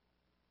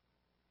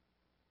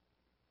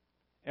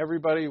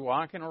 Everybody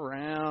walking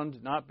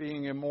around, not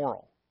being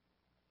immoral.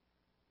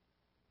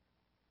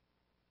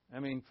 I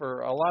mean,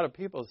 for a lot of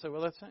people, say,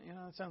 well, that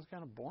sounds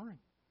kind of boring.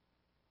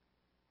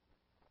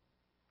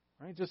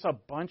 Right? Just a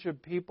bunch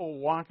of people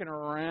walking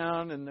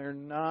around, and they're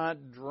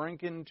not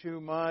drinking too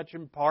much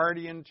and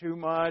partying too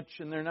much,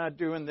 and they're not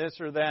doing this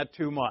or that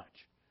too much.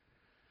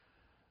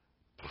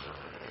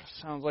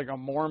 Sounds like a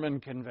Mormon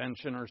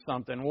convention or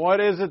something. What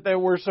is it that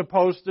we're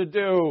supposed to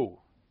do?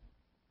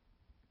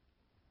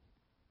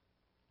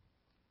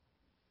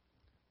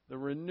 The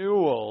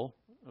renewal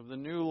of the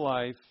new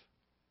life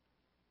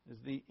is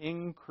the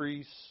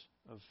increase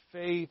of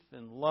faith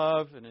and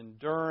love and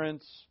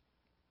endurance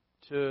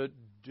to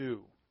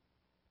do.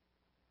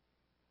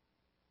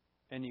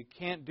 And you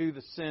can't do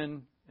the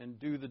sin and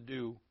do the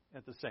do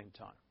at the same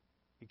time.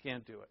 You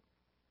can't do it.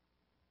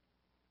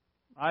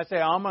 I say,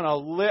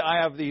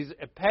 I have these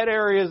pet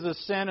areas of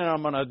sin, and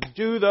I'm going to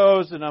do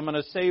those, and I'm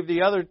going to save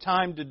the other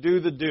time to do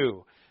the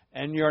do.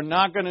 And you're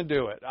not going to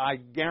do it. I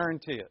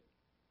guarantee it.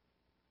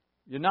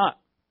 You're not.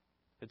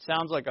 It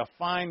sounds like a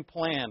fine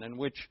plan in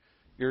which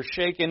you're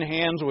shaking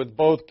hands with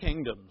both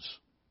kingdoms.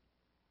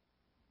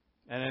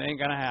 And it ain't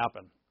going to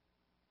happen.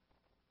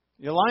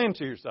 You're lying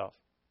to yourself.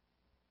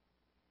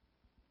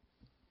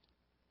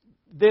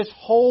 This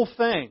whole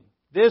thing,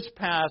 this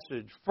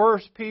passage, 1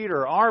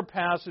 Peter, our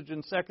passage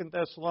in 2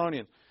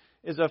 Thessalonians,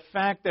 is a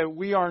fact that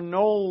we are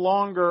no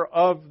longer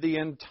of the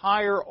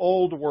entire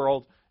old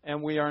world,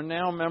 and we are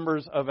now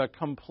members of a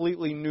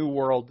completely new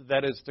world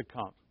that is to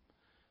come.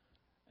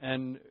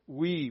 And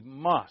we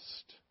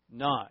must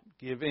not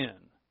give in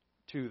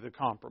to the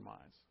compromise.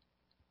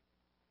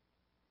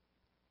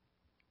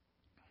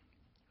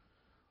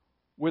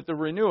 With the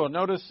renewal,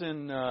 notice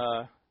in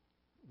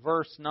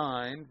verse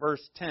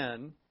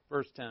 10,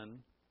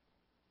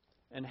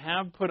 and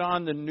have put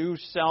on the new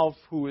self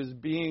who is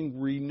being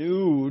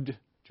renewed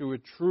to a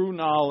true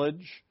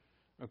knowledge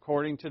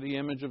according to the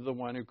image of the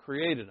one who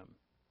created him.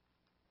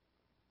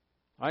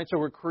 All right, so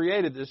we're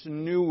created, this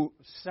new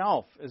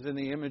self is in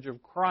the image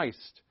of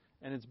Christ,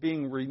 and it's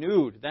being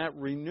renewed. That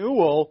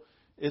renewal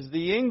is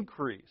the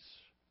increase.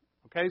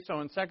 Okay, so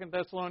in 2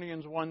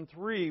 Thessalonians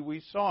 1:3,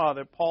 we saw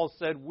that Paul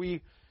said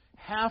we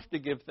have to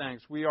give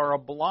thanks. We are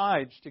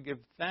obliged to give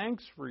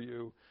thanks for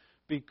you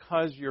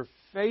because your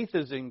faith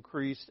is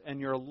increased and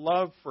your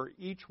love for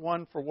each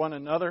one for one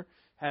another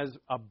has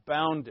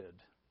abounded.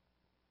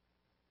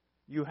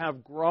 You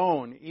have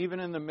grown even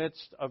in the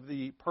midst of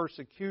the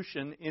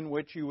persecution in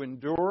which you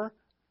endure.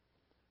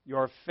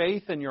 Your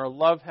faith and your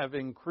love have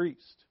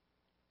increased.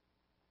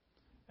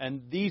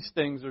 And these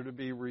things are to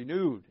be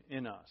renewed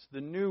in us.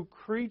 The new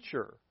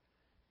creature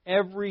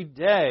every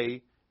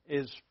day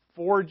is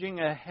forging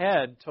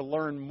ahead to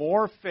learn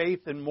more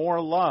faith and more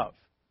love.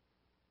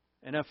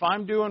 And if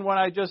I'm doing what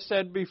I just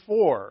said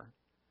before,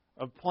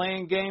 of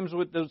playing games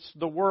with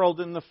the world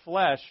in the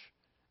flesh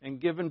and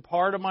giving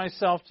part of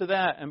myself to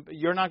that, and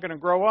you're not going to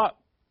grow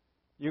up.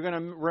 You're going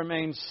to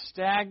remain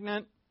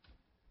stagnant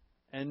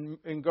and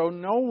go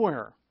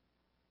nowhere.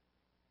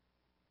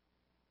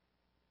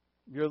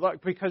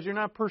 Because you're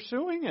not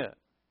pursuing it.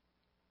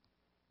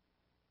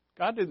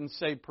 God didn't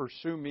say,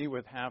 pursue me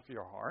with half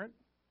your heart.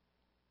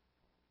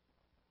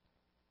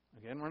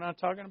 Again, we're not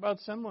talking about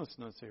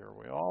sinlessness here.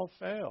 We all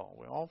fail.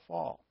 We all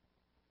fall.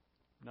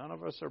 None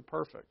of us are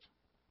perfect.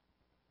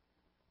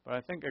 But I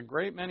think a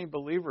great many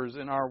believers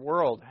in our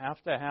world have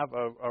to have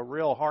a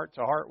real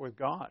heart-to-heart with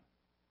God.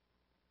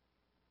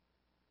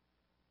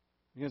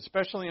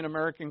 Especially in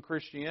American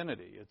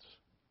Christianity.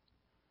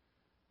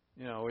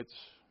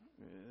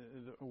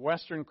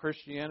 Western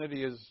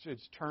Christianity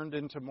it's turned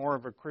into more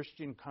of a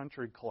Christian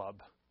country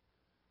club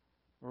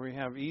where we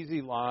have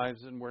easy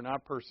lives and we're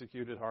not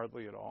persecuted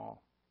hardly at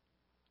all.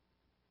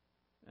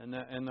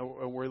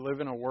 We live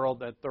in a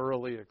world that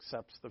thoroughly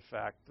accepts the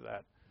fact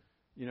that,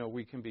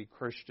 we can be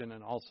Christian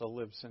and also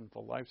live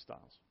sinful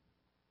lifestyles.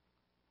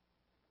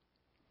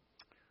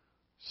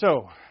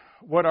 So,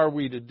 what are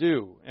we to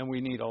do? And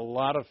we need a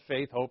lot of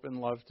faith, hope, and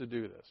love to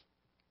do this.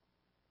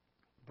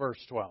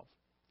 Verse 12.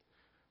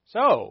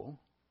 So,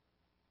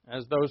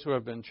 as those who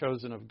have been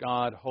chosen of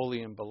God,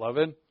 holy and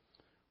beloved,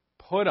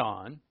 put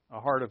on a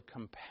heart of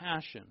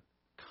compassion,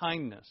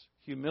 kindness,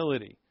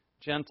 humility,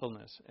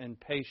 gentleness, and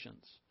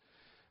patience,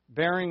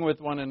 bearing with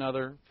one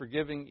another,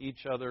 forgiving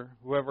each other.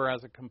 Whoever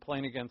has a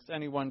complaint against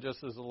anyone,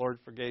 just as the Lord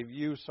forgave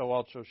you, so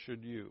also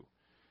should you.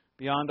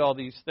 Beyond all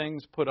these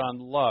things, put on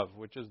love,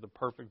 which is the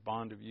perfect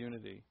bond of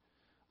unity.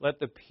 Let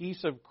the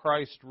peace of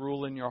Christ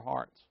rule in your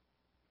hearts.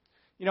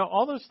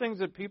 All those things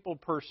that people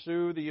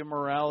pursue, the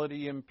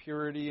immorality,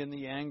 impurity, and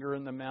the anger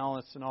and the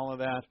malice and all of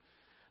that,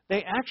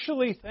 they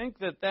actually think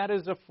that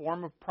is a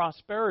form of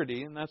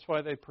prosperity, and that's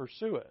why they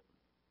pursue it.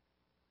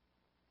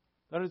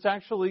 That it's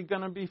actually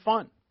going to be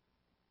fun.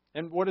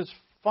 And what does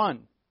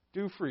fun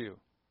do for you?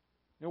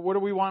 What do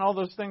we want all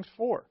those things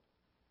for?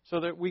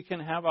 So that we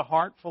can have a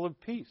heart full of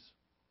peace.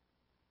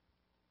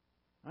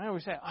 I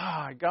always say,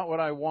 I got what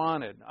I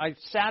wanted. I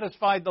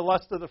satisfied the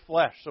lust of the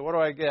flesh. So what do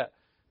I get?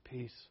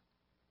 Peace.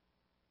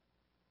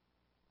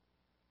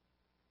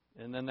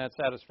 And then that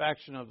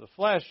satisfaction of the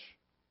flesh,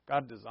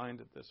 God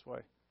designed it this way.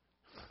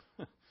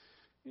 Can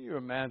you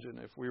imagine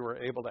if we were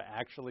able to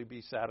actually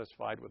be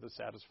satisfied with a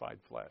satisfied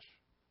flesh?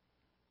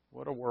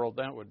 What a world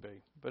that would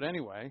be. But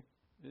anyway,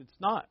 it's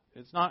not.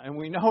 It's not, and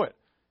we know it.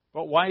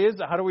 But why is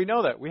that? How do we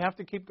know that? We have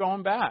to keep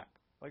going back.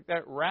 Like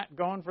that rat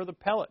going for the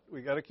pellet.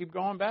 We got to keep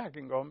going back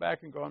and going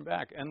back and going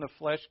back. And the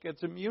flesh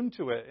gets immune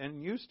to it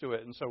and used to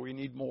it. And so we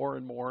need more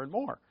and more and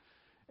more.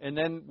 And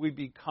then we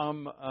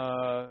become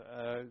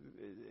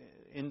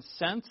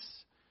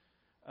incensed.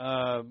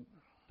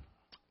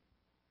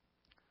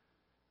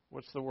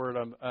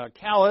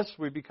 Callous.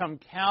 We become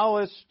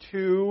callous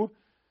to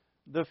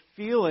the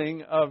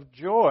feeling of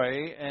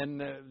joy,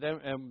 and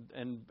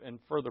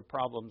further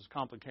problems,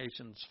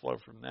 complications flow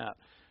from that.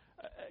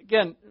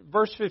 Again,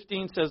 verse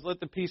 15 says, let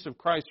the peace of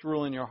Christ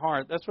rule in your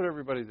heart. That's what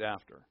everybody's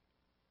after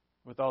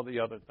with all the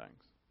other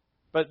things.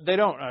 But they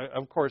don't,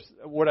 of course,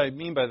 what I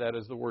mean by that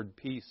is the word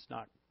peace,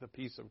 not the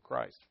peace of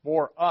Christ.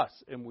 For us,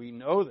 and we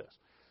know this,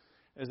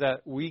 is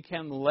that we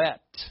can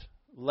let.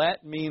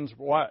 Let means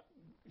what?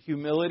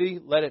 Humility,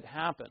 let it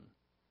happen.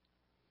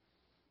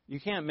 You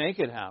can't make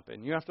it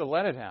happen. You have to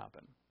let it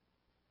happen.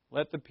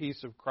 Let the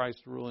peace of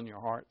Christ rule in your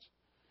hearts,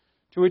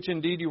 to which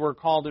indeed you were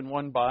called in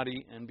one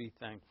body, and be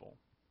thankful.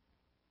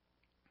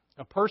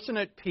 A person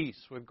at peace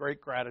with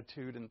great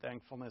gratitude and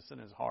thankfulness in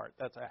his heart,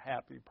 that's a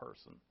happy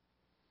person.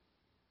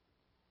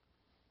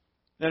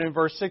 Then in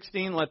verse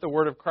 16, let the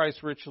word of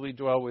Christ richly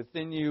dwell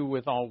within you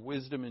with all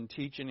wisdom and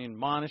teaching,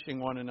 admonishing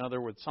one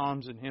another with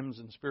psalms and hymns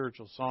and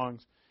spiritual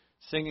songs,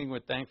 singing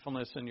with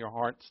thankfulness in your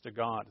hearts to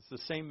God. It's the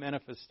same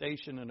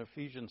manifestation in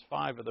Ephesians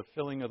 5 of the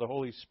filling of the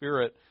Holy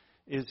Spirit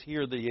is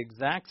here the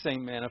exact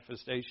same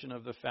manifestation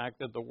of the fact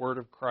that the word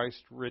of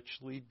Christ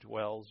richly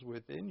dwells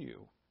within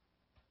you.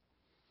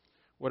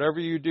 Whatever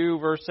you do,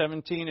 verse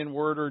 17, in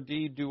word or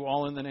deed, do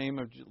all in the name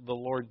of the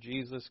Lord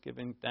Jesus,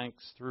 giving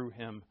thanks through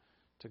him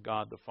to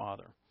God the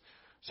Father.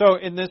 So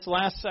in this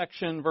last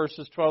section,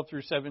 verses 12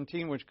 through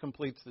 17, which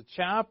completes the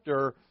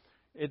chapter,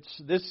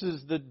 this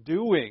is the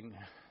doing.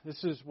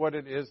 This is what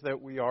it is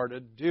that we are to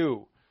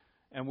do.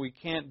 And we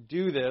can't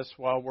do this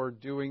while we're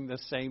doing the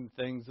same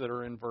things that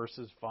are in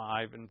verses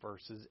 5 and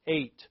verses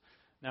 8.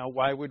 Now,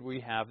 why would we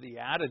have the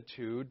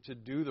attitude to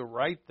do the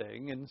right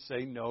thing and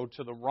say no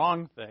to the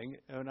wrong thing?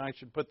 And I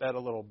should put that a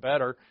little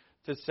better,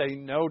 to say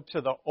no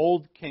to the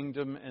old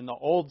kingdom and the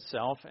old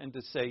self, and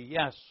to say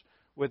yes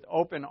with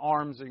open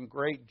arms and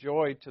great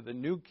joy to the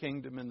new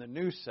kingdom and the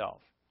new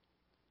self.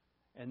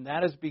 And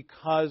that is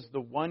because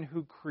the one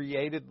who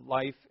created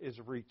life is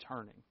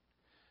returning.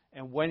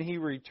 And when he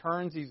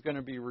returns, he's going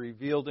to be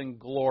revealed in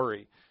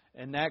glory.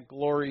 And that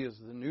glory is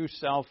the new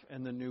self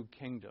and the new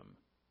kingdom,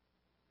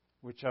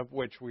 which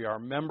we are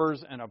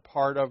members and a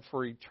part of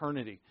for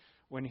eternity.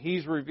 When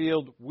he's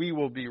revealed, we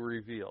will be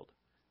revealed.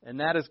 And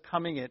that is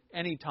coming at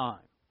any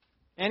time.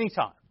 Any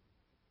time.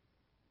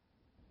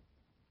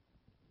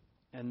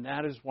 And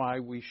that is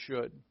why we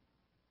should.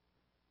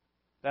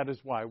 That is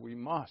why we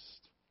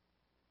must.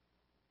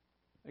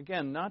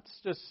 Again, not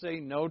just say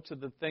no to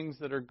the things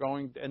that are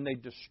going, and they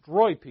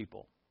destroy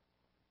people.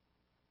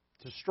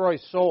 destroy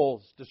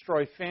souls,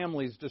 destroy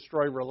families,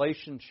 destroy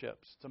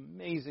relationships. It's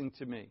amazing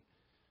to me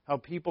how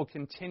people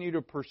continue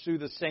to pursue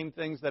the same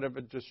things that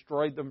have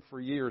destroyed them for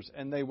years,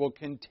 and they will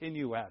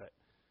continue at it.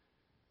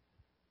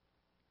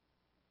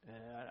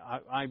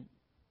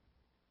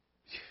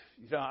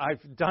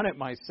 I've done it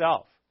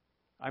myself.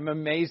 I'm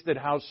amazed at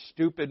how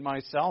stupid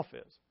myself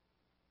is,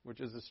 which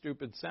is a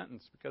stupid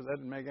sentence because that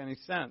didn't make any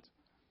sense.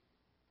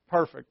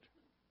 Perfect.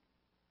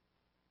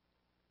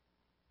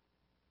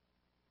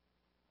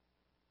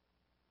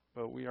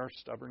 But we are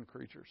stubborn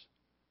creatures.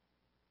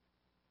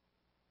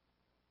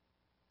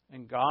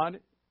 And God,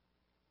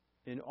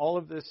 in all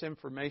of this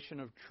information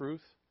of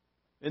truth,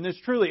 and this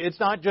truly, it's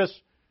not just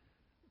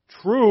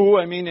true,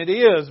 I mean it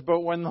is, but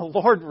when the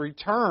Lord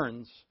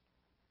returns,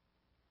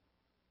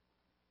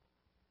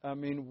 I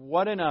mean,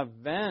 what an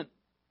event.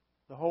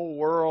 The whole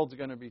world's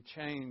going to be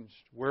changed.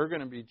 We're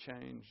going to be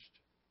changed.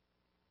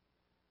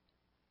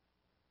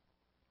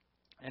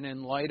 And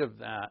in light of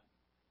that,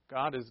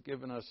 God has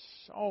given us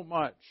so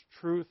much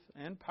truth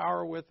and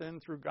power within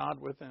through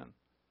God within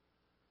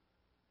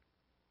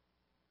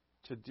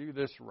to do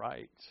this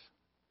right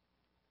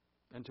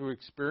and to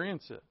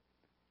experience it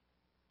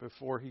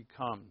before He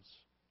comes.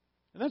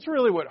 And that's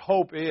really what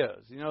hope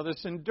is. You know,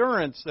 this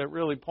endurance that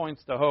really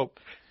points to hope.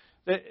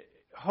 That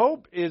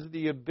hope is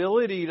the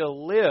ability to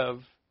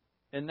live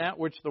in that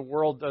which the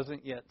world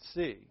doesn't yet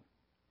see.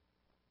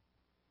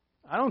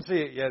 I don't see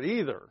it yet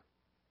either,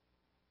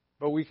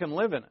 but we can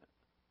live in it.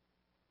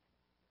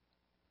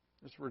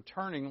 This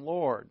returning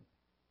Lord,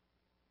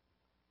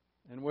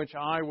 in which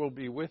I will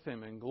be with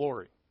Him in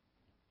glory.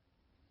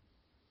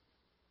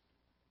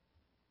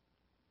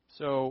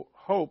 So,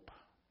 hope,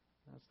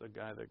 that's the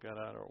guy that got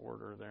out of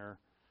order there,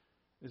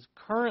 is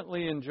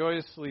currently and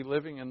joyously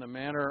living in the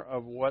manner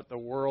of what the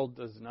world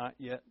does not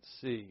yet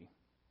see.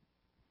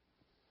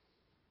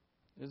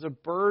 There's a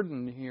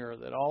burden here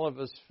that all of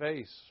us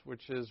face,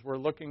 which is we're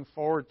looking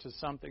forward to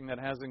something that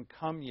hasn't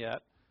come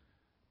yet,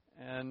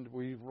 and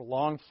we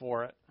long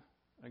for it.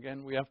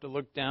 Again, we have to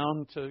look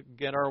down to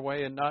get our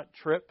way and not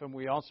trip, and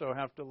we also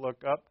have to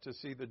look up to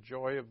see the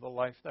joy of the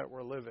life that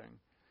we're living.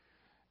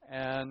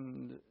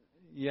 And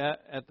yet,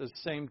 at the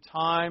same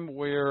time,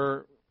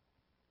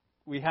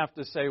 we have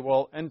to say,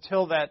 well,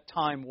 until that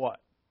time, what?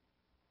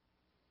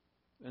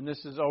 And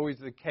this is always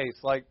the case.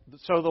 Like,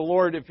 so the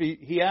Lord, if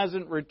He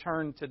hasn't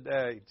returned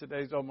today,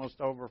 today's almost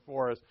over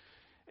for us.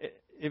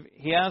 If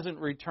He hasn't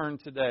returned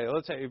today,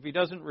 let's say if He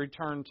doesn't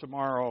return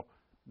tomorrow,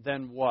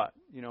 then what?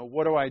 You know,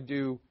 what do I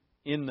do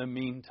in the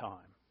meantime?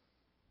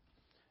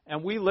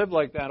 And we live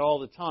like that all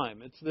the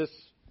time. It's this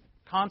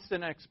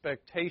constant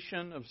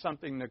expectation of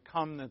something to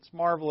come that's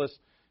marvelous,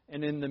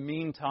 and in the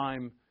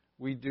meantime,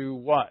 we do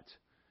what?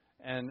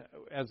 And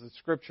as the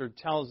Scripture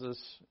tells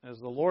us, as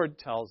the Lord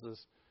tells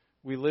us,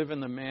 we live in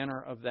the manner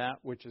of that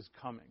which is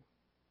coming.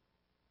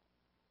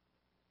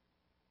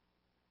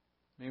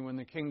 I mean, when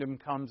the kingdom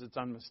comes, it's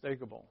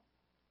unmistakable.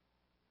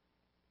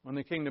 When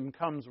the kingdom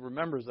comes, we're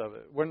members of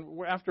it.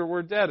 After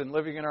we're dead and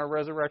living in our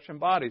resurrection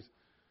bodies,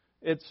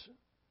 it's,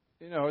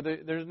 you know,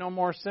 there's no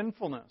more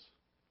sinfulness.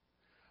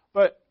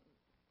 But,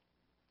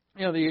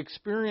 you know, the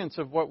experience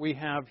of what we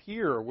have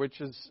here, which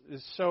is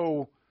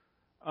so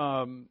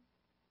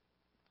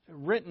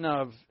written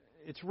of,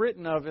 it's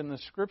written of in the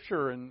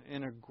Scripture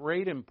in a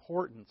great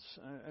importance,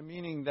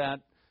 meaning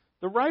that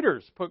the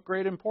writers put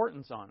great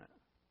importance on it,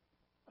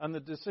 on the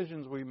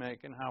decisions we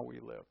make and how we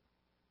live.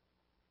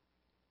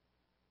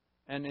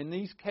 And in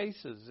these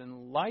cases,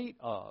 in light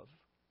of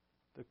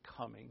the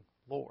coming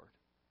Lord.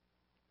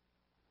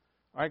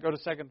 All right, go to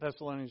 2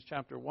 Thessalonians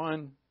chapter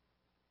 1.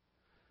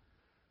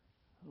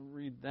 We'll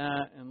read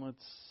that and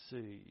let's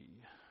see.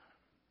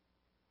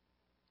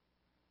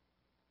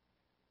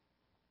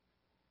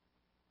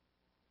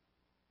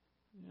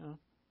 Yeah.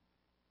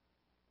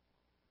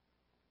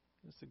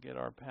 Just to get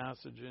our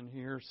passage in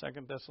here,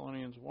 2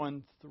 Thessalonians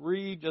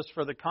 1:3, just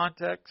for the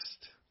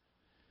context.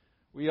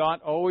 We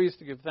ought always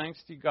to give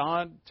thanks to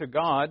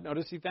God.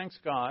 Notice he thanks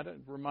God.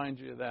 I'd remind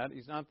you of that.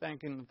 He's not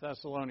thanking the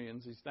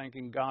Thessalonians. He's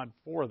thanking God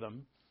for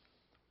them,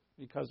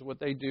 because what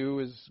they do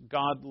is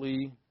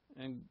godly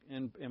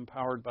and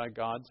empowered by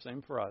God.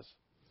 Same for us.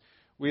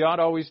 We ought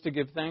always to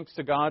give thanks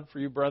to God for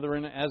you,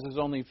 brethren, as is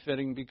only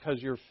fitting,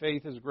 because your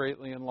faith is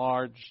greatly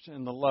enlarged,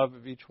 and the love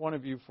of each one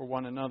of you for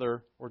one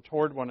another, or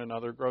toward one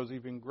another, grows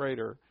even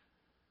greater.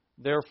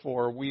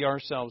 Therefore, we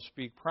ourselves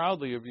speak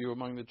proudly of you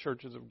among the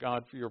churches of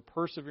God for your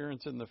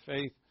perseverance in the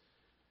faith,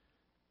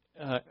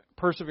 in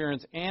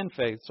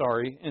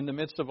the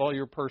midst of all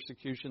your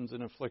persecutions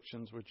and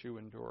afflictions which you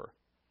endure.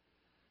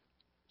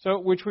 So,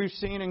 which we've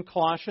seen in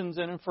Colossians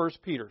and in 1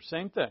 Peter.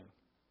 Same thing.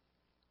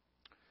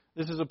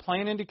 This is a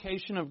plain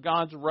indication of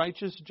God's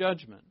righteous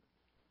judgment,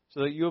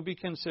 so that you'll be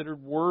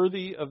considered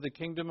worthy of the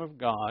kingdom of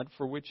God,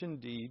 for which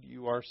indeed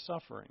you are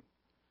suffering.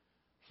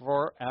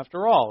 For,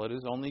 after all, it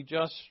is only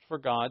just for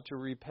God to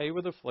repay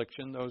with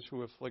affliction those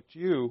who afflict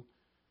you,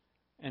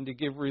 and to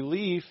give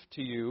relief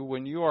to you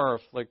when you are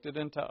afflicted,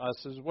 and to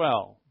us as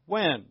well.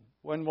 When?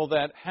 When will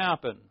that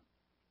happen?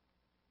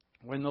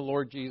 when the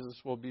Lord Jesus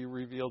will be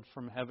revealed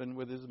from heaven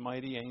with his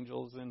mighty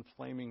angels in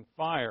flaming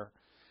fire.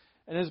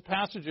 And his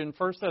passage in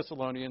 1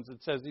 Thessalonians,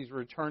 it says he's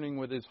returning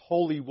with his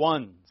holy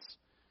ones.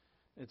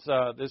 It's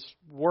this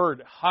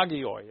word,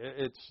 hagioi.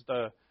 It's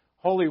the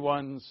holy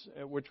ones,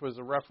 which was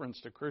a reference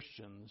to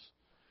Christians.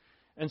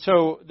 And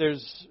so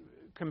there's,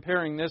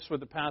 comparing this with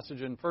the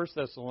passage in 1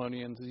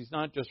 Thessalonians, he's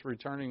not just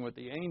returning with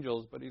the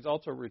angels, but he's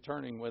also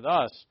returning with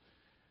us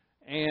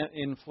and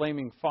in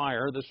flaming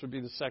fire. This would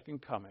be the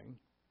second coming,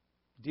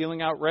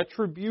 dealing out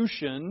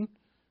retribution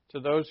to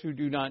those who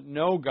do not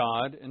know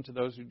God and to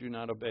those who do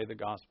not obey the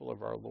gospel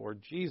of our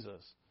Lord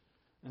Jesus.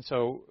 And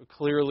so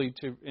clearly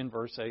in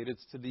verse 8,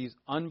 it's to these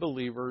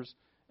unbelievers,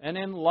 and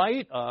in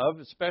light of,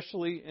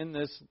 especially in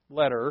this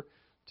letter,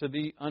 to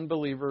the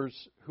unbelievers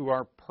who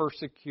are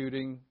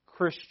persecuting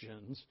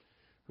Christians,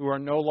 who are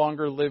no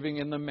longer living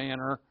in the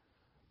manner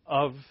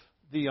of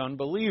the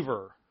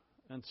unbeliever.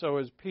 And so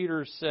as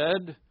Peter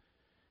said,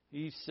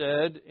 he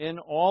said, in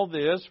all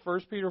this,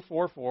 1 Peter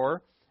 4:4,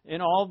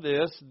 in all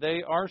this,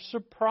 they are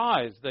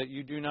surprised that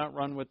you do not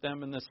run with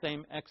them in the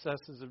same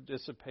excesses of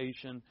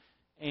dissipation,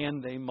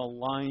 and they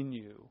malign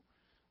you.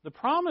 The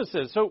promise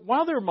is, so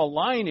while they're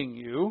maligning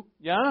you,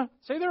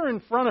 say they're in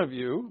front of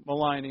you,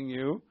 maligning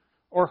you,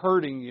 or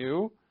hurting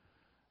you,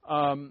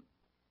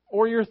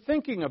 or you're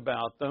thinking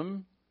about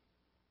them,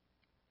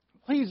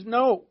 please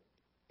know,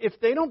 if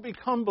they don't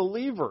become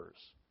believers,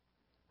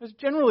 there's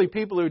generally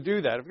people who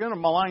do that. If you're going to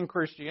malign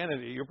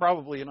Christianity, you're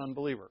probably an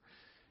unbeliever.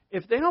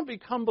 If they don't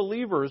become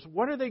believers,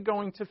 what are they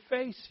going to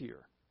face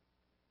here?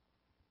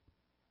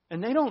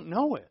 And they don't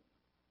know it.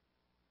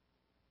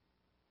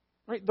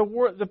 Right?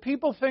 The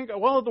people think,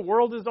 well, the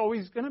world is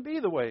always going to be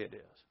the way it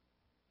is.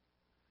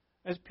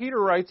 As Peter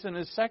writes in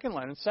his second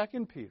letter, in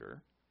 2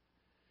 Peter,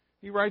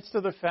 he writes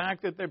to the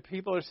fact that the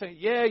people are saying,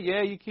 yeah,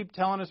 you keep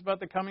telling us about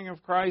the coming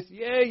of Christ.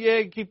 Yeah,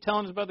 you keep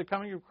telling us about the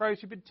coming of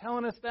Christ. You've been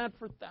telling us that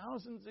for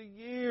thousands of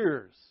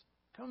years.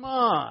 Come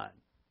on.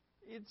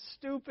 It's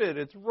stupid.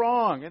 It's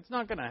wrong. It's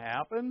not going to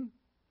happen.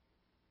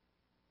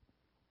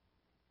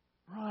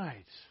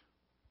 Right.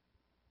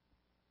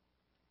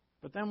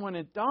 But then when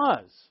it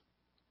does,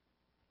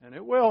 and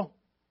it will,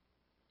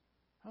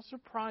 how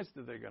surprised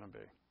are they going to be?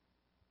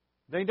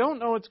 They don't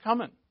know it's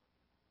coming.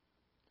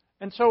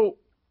 And so,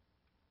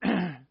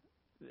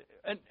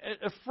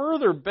 a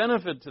further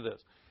benefit to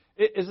this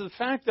is the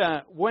fact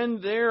that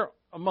when they're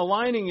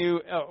maligning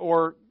you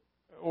or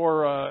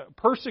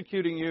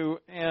persecuting you,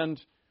 and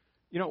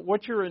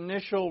what your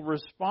initial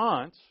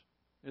response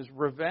is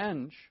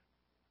revenge.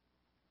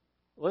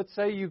 Let's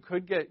say you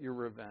could get your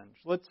revenge.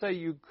 Let's say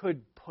you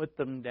could put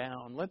them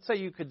down. Let's say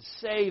you could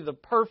say the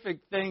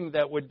perfect thing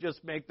that would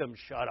just make them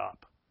shut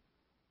up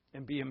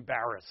and be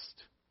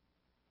embarrassed.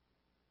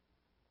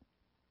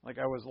 Like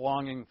I was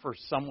longing for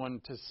someone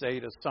to say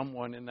to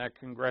someone in that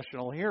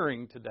congressional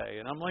hearing today.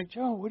 And I'm like,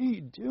 Joe, what are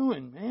you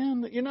doing,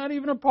 man? You're not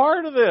even a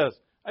part of this.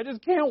 I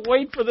just can't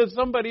wait for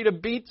somebody to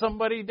beat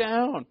somebody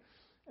down.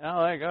 And I'm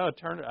like, I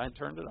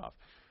turned it off.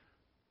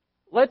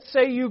 Let's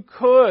say you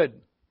could.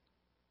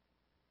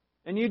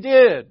 And you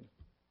did.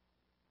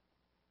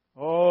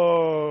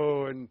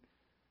 Oh, and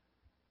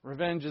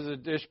revenge is a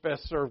dish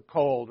best served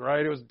cold,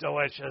 right? It was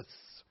delicious.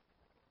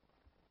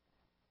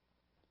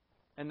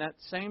 And that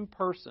same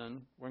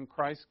person, when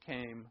Christ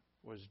came,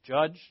 was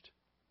judged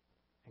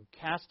and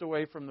cast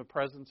away from the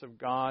presence of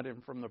God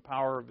and from the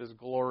power of His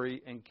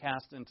glory and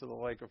cast into the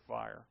lake of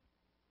fire.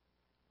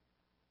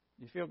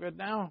 You feel good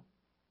now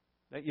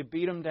that you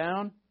beat him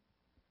down?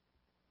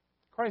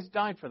 Christ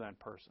died for that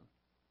person.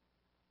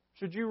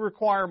 Should you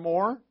require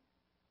more?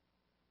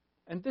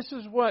 And this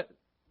is what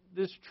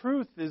this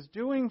truth is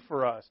doing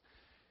for us.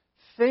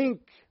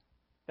 Think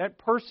that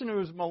person who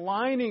is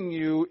maligning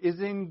you is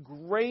in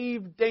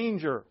grave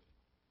danger.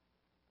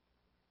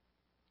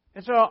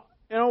 And so,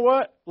 you know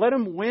what? Let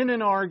him win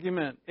an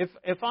argument.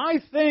 If I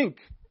think,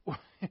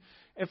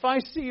 if I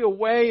see a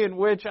way in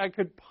which I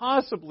could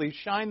possibly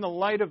shine the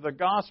light of the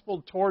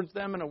gospel towards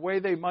them in a way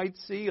they might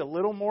see a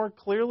little more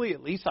clearly,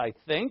 at least I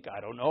think,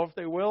 I don't know if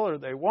they will or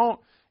they won't,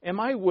 am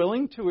I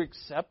willing to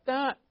accept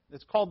that?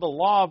 It's called the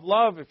law of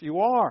love if you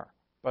are,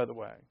 by the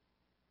way.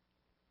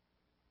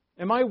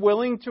 Am I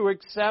willing to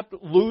accept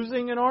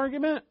losing an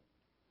argument?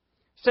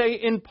 Say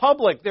in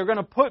public, they're going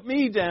to put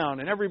me down,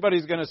 and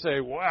everybody's going to say,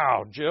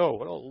 wow, Joe,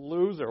 what a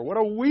loser, what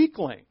a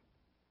weakling.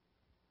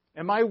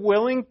 Am I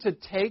willing to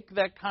take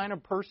that kind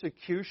of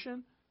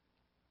persecution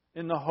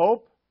in the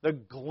hope, the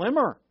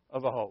glimmer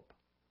of a hope,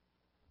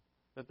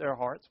 that their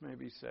hearts may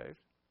be saved?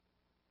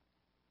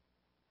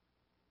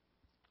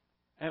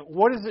 And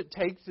what does it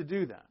take to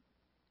do that?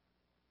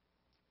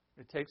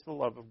 It takes the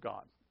love of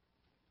God.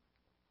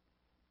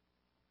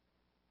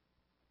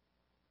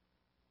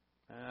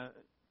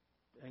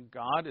 And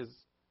God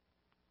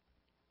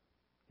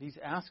He's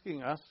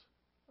asking us,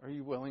 are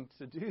you willing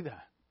to do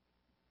that?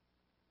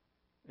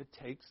 It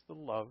takes the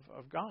love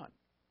of God.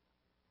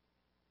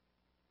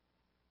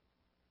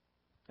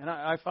 And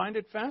I find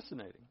it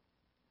fascinating.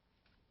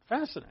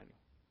 Fascinating.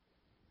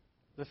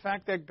 The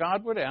fact that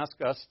God would ask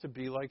us to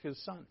be like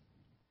His Son.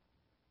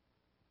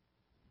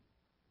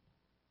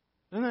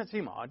 Doesn't that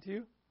seem odd to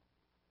you?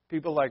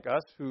 People like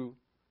us who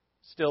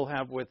still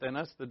have within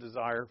us the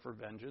desire for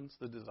vengeance,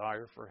 the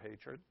desire for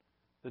hatred,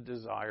 the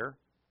desire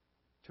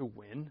to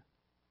win,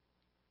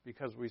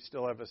 because we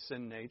still have a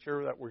sin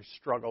nature that we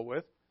struggle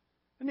with.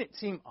 Doesn't it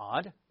seem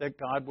odd that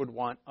God would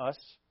want us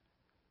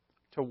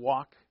to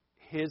walk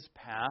His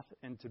path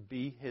and to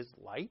be His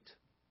light?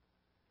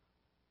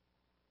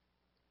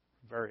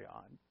 Very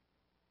odd.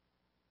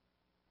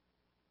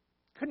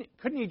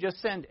 Couldn't He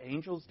just send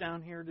angels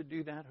down here to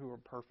do that who are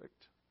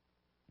perfect?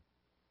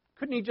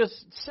 Couldn't He just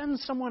send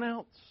someone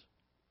else?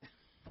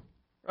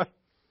 Right?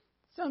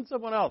 Send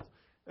someone else.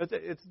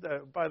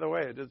 By the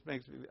way, it just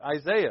makes me...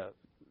 Isaiah,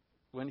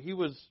 when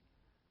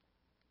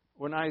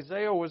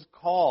Isaiah was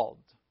called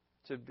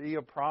to be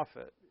a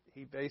prophet,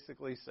 he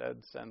basically said,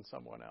 send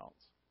someone else.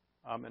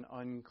 I'm an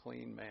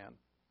unclean man.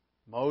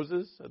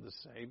 Moses said the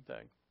same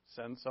thing.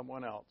 Send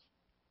someone else.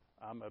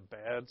 I'm a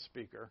bad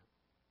speaker.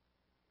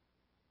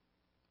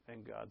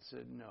 And God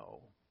said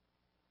no.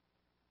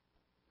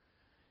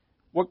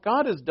 What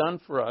God has done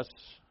for us,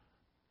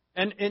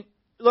 and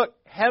look,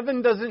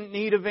 heaven doesn't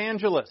need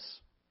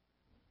evangelists.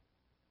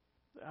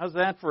 How's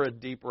that for a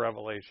deep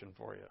revelation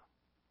for you?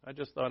 I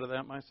just thought of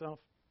that myself.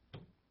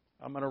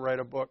 I'm going to write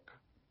a book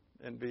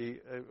and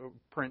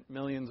print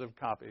millions of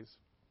copies.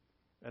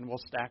 And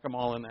we'll stack them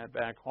all in that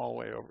back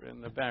hallway,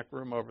 in the back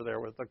room over there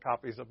with the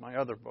copies of my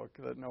other book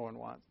that no one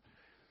wants.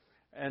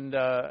 And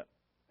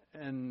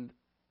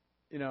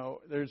you know,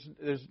 there's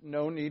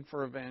no need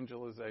for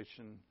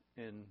evangelization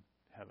in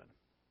heaven.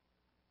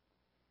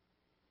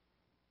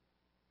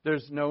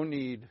 There's no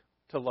need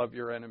to love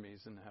your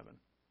enemies in heaven.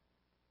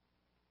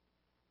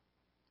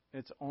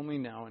 It's only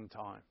now in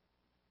time.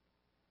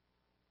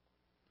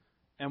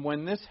 And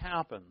when this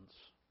happens,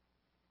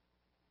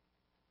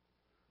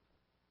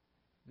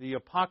 the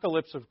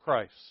apocalypse of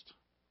Christ,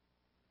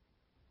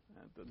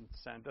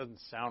 that doesn't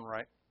sound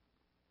right.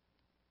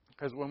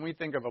 Because when we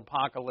think of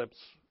apocalypse,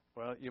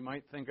 well, you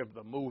might think of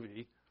the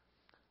movie,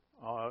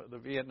 the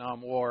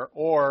Vietnam War,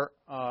 or,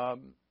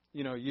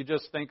 you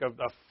just think of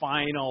the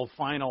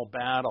final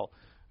battle.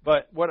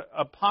 But what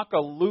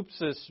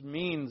apocalypsis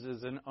means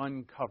is an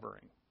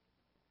uncovering.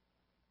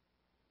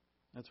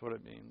 That's what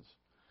it means.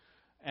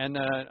 And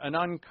an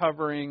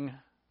uncovering,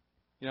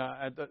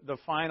 the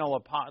final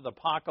the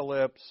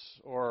apocalypse,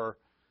 or,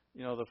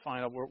 the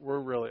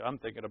final, I'm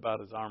thinking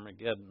about as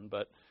Armageddon,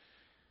 but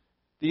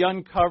the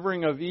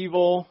uncovering of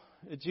evil,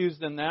 it's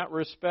used in that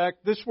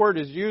respect. This word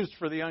is used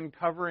for the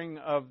uncovering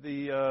of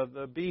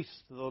the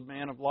beast, the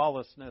man of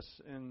lawlessness,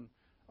 in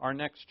our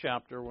next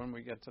chapter. When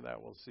we get to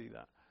that, we'll see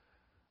that.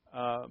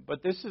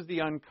 But this is the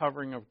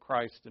uncovering of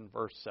Christ in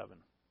verse 7.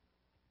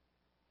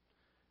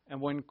 And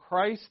when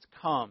Christ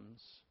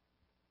comes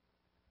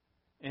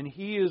and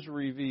He is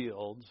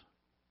revealed,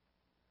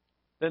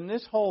 then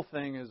this whole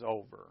thing is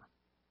over.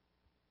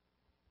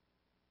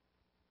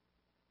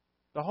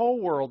 The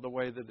whole world the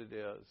way that it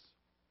is,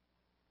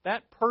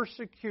 that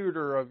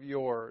persecutor of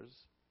yours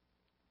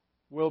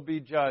will be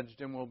judged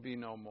and will be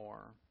no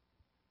more.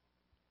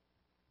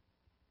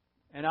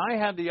 And I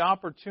had the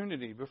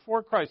opportunity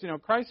before Christ.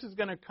 Christ is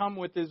going to come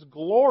with His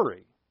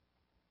glory.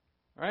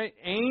 Right?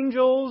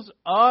 Angels,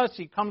 us,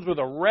 He comes with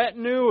a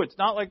retinue. It's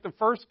not like the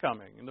first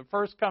coming. In the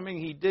first coming,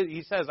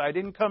 He says, I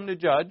didn't come to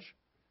judge.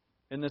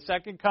 In the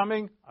second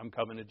coming, I'm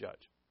coming to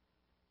judge.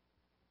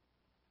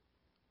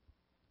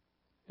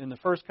 In the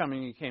first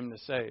coming, He came to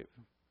save.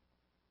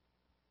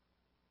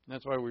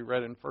 That's why we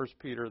read in 1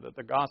 Peter that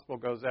the gospel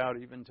goes out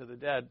even to the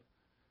dead.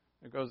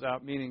 It goes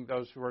out meaning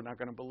those who are not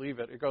going to believe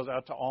it. It goes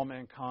out to all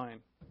mankind.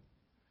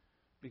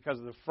 Because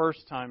the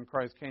first time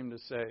Christ came to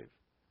save.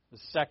 The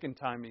second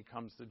time He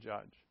comes to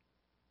judge.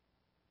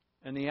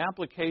 And the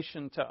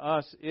application to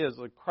us is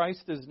that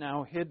Christ is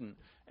now hidden.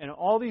 And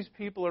all these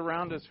people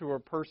around us who are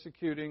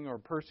persecuting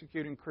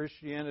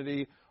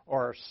Christianity,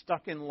 or are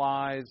stuck in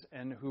lies,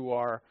 and who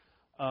are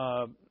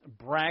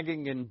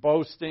bragging and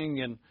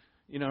boasting, and,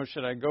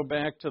 should I go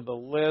back to the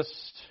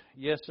list?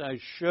 Yes, I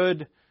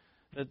should.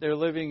 That they're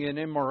living in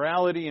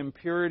immorality,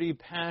 impurity,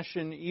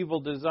 passion,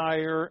 evil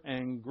desire,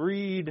 and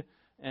greed,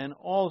 and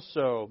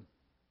also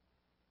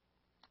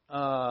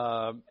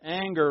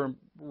anger,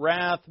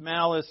 wrath,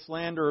 malice,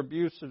 slander,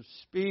 abusive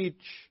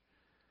speech,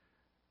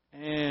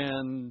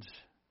 and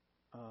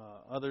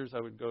others. I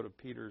would go to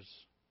Peter's,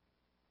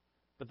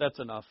 but that's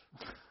enough.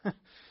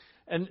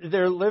 And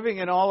they're living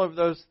in all of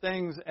those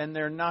things, and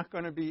they're not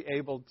going to be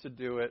able to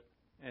do it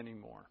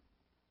anymore.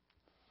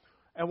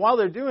 And while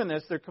they're doing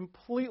this, they're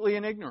completely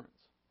in ignorance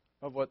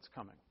of what's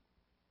coming.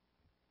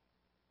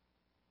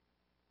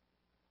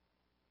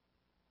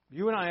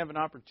 You and I have an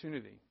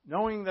opportunity,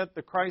 knowing that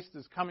the Christ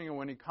is coming, and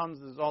when He comes,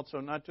 there's also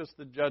not just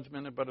the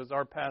judgment, but as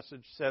our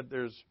passage said,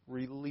 there's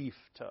relief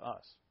to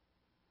us.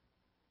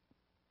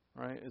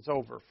 Right? It's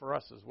over for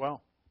us as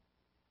well.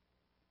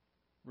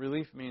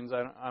 Relief means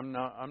I'm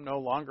no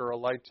longer a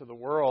light to the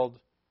world,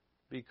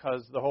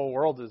 because the whole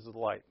world is a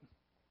light.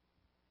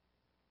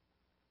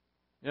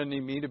 You don't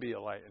need me to be a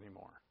light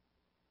anymore.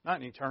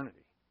 Not in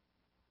eternity.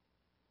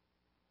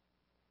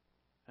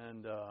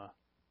 And,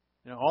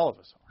 all of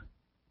us are.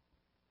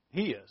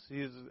 He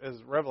is, as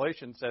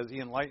Revelation says, He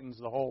enlightens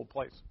the whole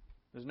place.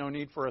 There's no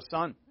need for a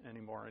sun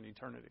anymore in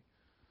eternity.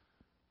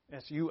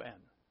 S-U-N,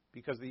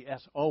 because the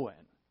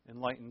S-O-N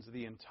enlightens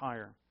the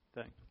entire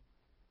thing.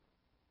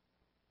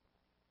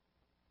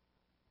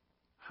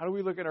 How do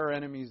we look at our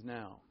enemies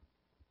now?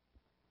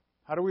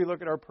 How do we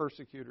look at our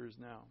persecutors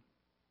now?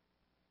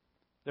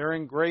 They're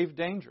in grave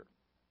danger.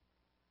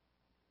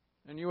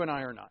 And you and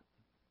I are not.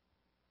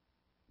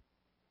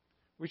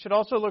 We should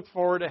also look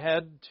forward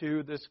ahead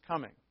to this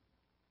coming.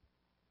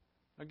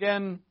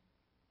 Again,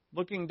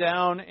 looking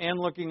down and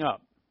looking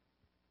up.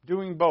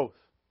 Doing both.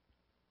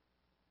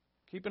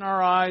 Keeping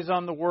our eyes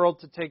on the world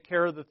to take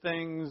care of the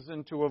things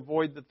and to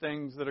avoid the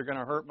things that are going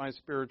to hurt my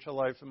spiritual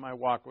life and my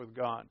walk with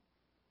God.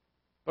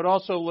 But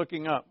also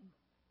looking up.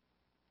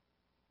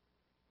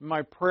 In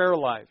my prayer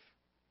life,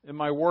 in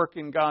my work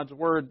in God's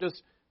Word,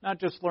 not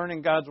just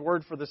learning God's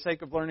Word for the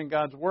sake of learning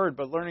God's Word,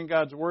 but learning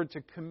God's Word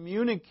to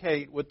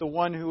communicate with the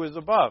one who is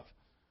above,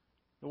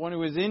 the one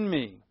who is in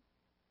me.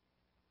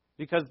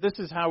 Because this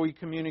is how He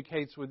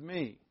communicates with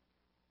me.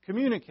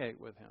 Communicate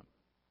with Him.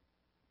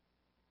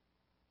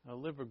 Now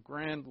live a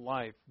grand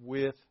life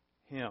with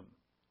Him.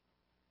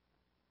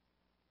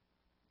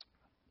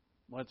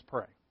 Let's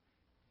pray.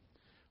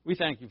 We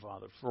thank you,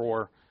 Father,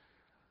 for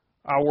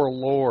our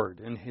Lord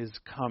and His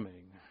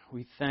coming.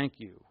 We thank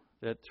you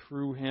that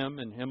through Him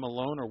and Him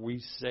alone are we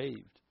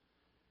saved.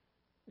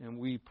 And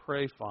we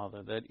pray,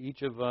 Father, that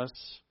each of us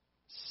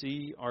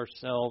see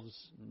ourselves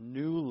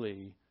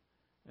newly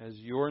as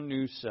your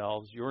new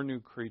selves, your new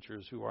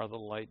creatures who are the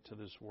light to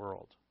this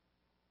world.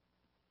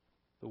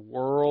 The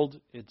world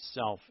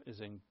itself is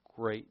in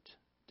great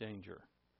danger.